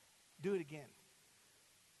 do it again.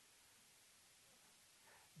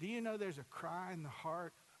 Do you know there's a cry in the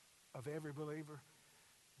heart of every believer?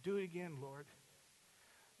 Do it again, Lord.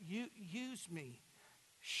 You use me.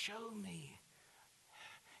 Show me.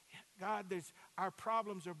 God, our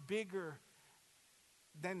problems are bigger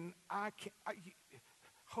than I can.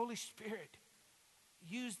 Holy Spirit,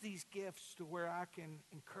 use these gifts to where I can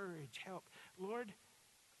encourage, help. Lord,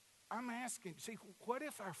 I'm asking, see, what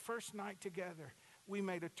if our first night together we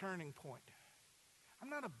made a turning point? I'm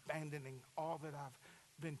not abandoning all that I've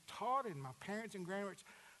been taught and my parents and grandparents.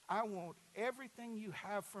 I want everything you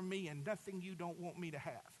have for me and nothing you don't want me to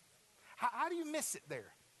have. How do you miss it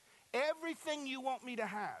there? Everything you want me to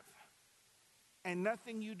have and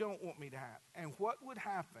nothing you don't want me to have. And what would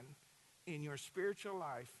happen in your spiritual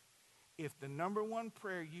life if the number one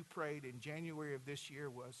prayer you prayed in January of this year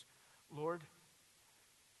was, Lord,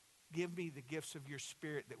 give me the gifts of your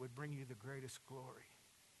Spirit that would bring you the greatest glory.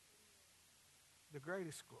 The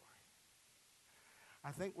greatest glory. I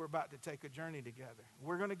think we're about to take a journey together.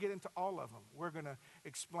 We're going to get into all of them. We're going to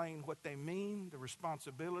explain what they mean, the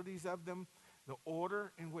responsibilities of them, the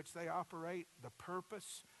order in which they operate, the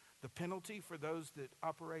purpose, the penalty for those that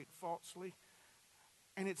operate falsely.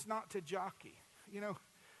 And it's not to jockey. You know,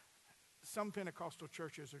 some Pentecostal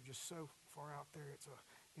churches are just so far out there. It's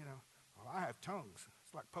well, I have tongues.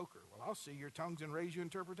 It's like poker. Well, I'll see your tongues and raise you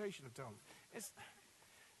interpretation of tongues.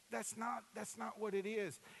 That's not what it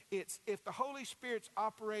is. It's if the Holy Spirit's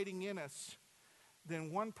operating in us,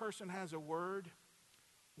 then one person has a word,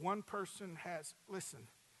 one person has, listen,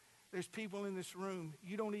 there's people in this room,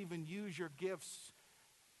 you don't even use your gifts,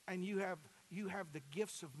 and you have the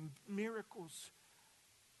gifts of miracles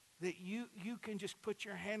that you can just put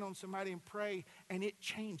your hand on somebody and pray, and it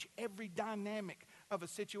change every dynamic of a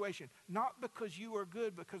situation. Not because you are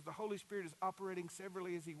good, because the Holy Spirit is operating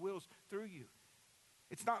severally as he wills through you.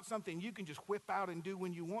 It's not something you can just whip out and do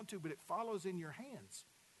when you want to, but it follows in your hands.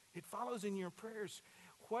 It follows in your prayers.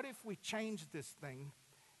 What if we change this thing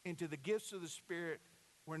into the gifts of the Spirit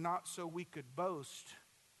were not so we could boast,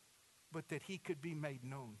 but that he could be made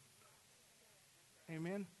known?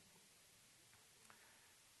 Amen?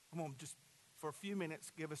 I'm going to just, for a few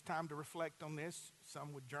minutes, give us time to reflect on this.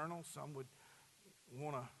 Some would journal. Some would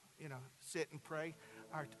want to, sit and pray.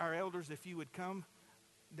 Our elders, if you would come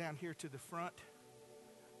down here to the front.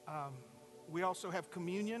 We also have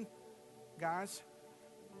communion. Guys,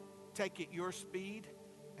 take it your speed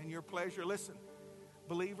and your pleasure. Listen,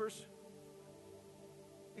 believers,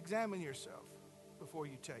 examine yourself before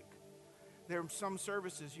you take. There are some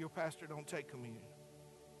services your pastor don't take communion.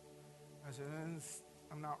 I said,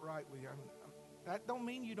 I'm not right with you. That don't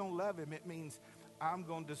mean you don't love him. It means I'm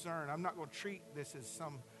going to discern. I'm not going to treat this as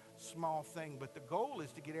some small thing. But the goal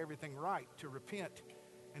is to get everything right, to repent,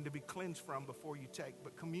 and to be cleansed from before you take.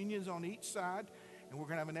 But communion's on each side, and we're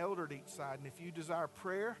going to have an elder at each side. And if you desire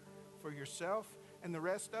prayer for yourself and the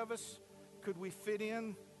rest of us, could we fit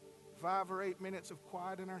in 5 or 8 minutes of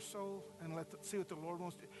quiet in our soul and see what the Lord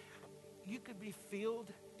wants to do? You could be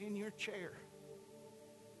filled in your chair.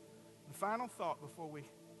 The final thought before we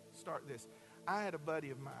start this. I had a buddy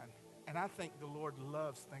of mine, and I think the Lord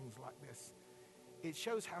loves things like this. It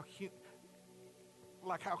shows how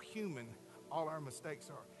human all our mistakes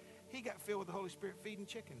are. He got filled with the Holy Spirit feeding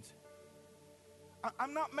chickens.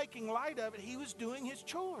 I'm not making light of it. He was doing his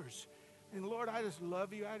chores. And Lord, I just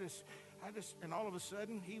love you. And all of a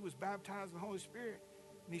sudden, he was baptized in the Holy Spirit.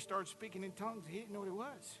 And he started speaking in tongues. He didn't know what it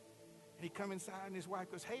was. And he come inside, and his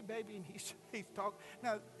wife goes, hey, baby. And he's talking.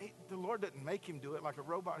 Now, the Lord doesn't make him do it like a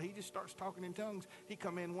robot. He just starts talking in tongues. He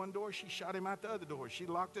come in one door. She shot him out the other door. She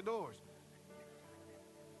locked the doors.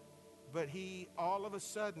 But he, all of a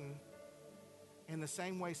sudden, in the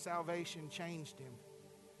same way salvation changed him,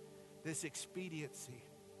 this expediency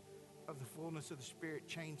of the fullness of the Spirit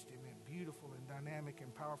changed him in beautiful and dynamic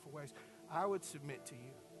and powerful ways. I would submit to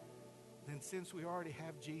you, then since we already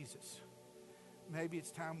have Jesus, maybe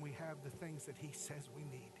it's time we have the things that he says we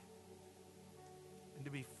need, and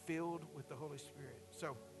to be filled with the Holy Spirit.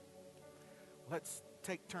 So let's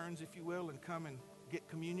take turns, if you will, and come and get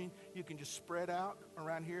communion. You can just spread out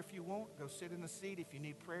around here if you want. Go sit in the seat if you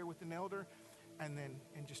need prayer with an elder. And then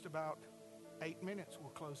in just about 8 minutes, we'll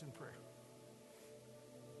close in prayer.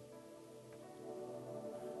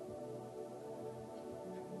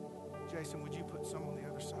 Jason, would you put some on the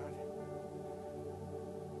other side?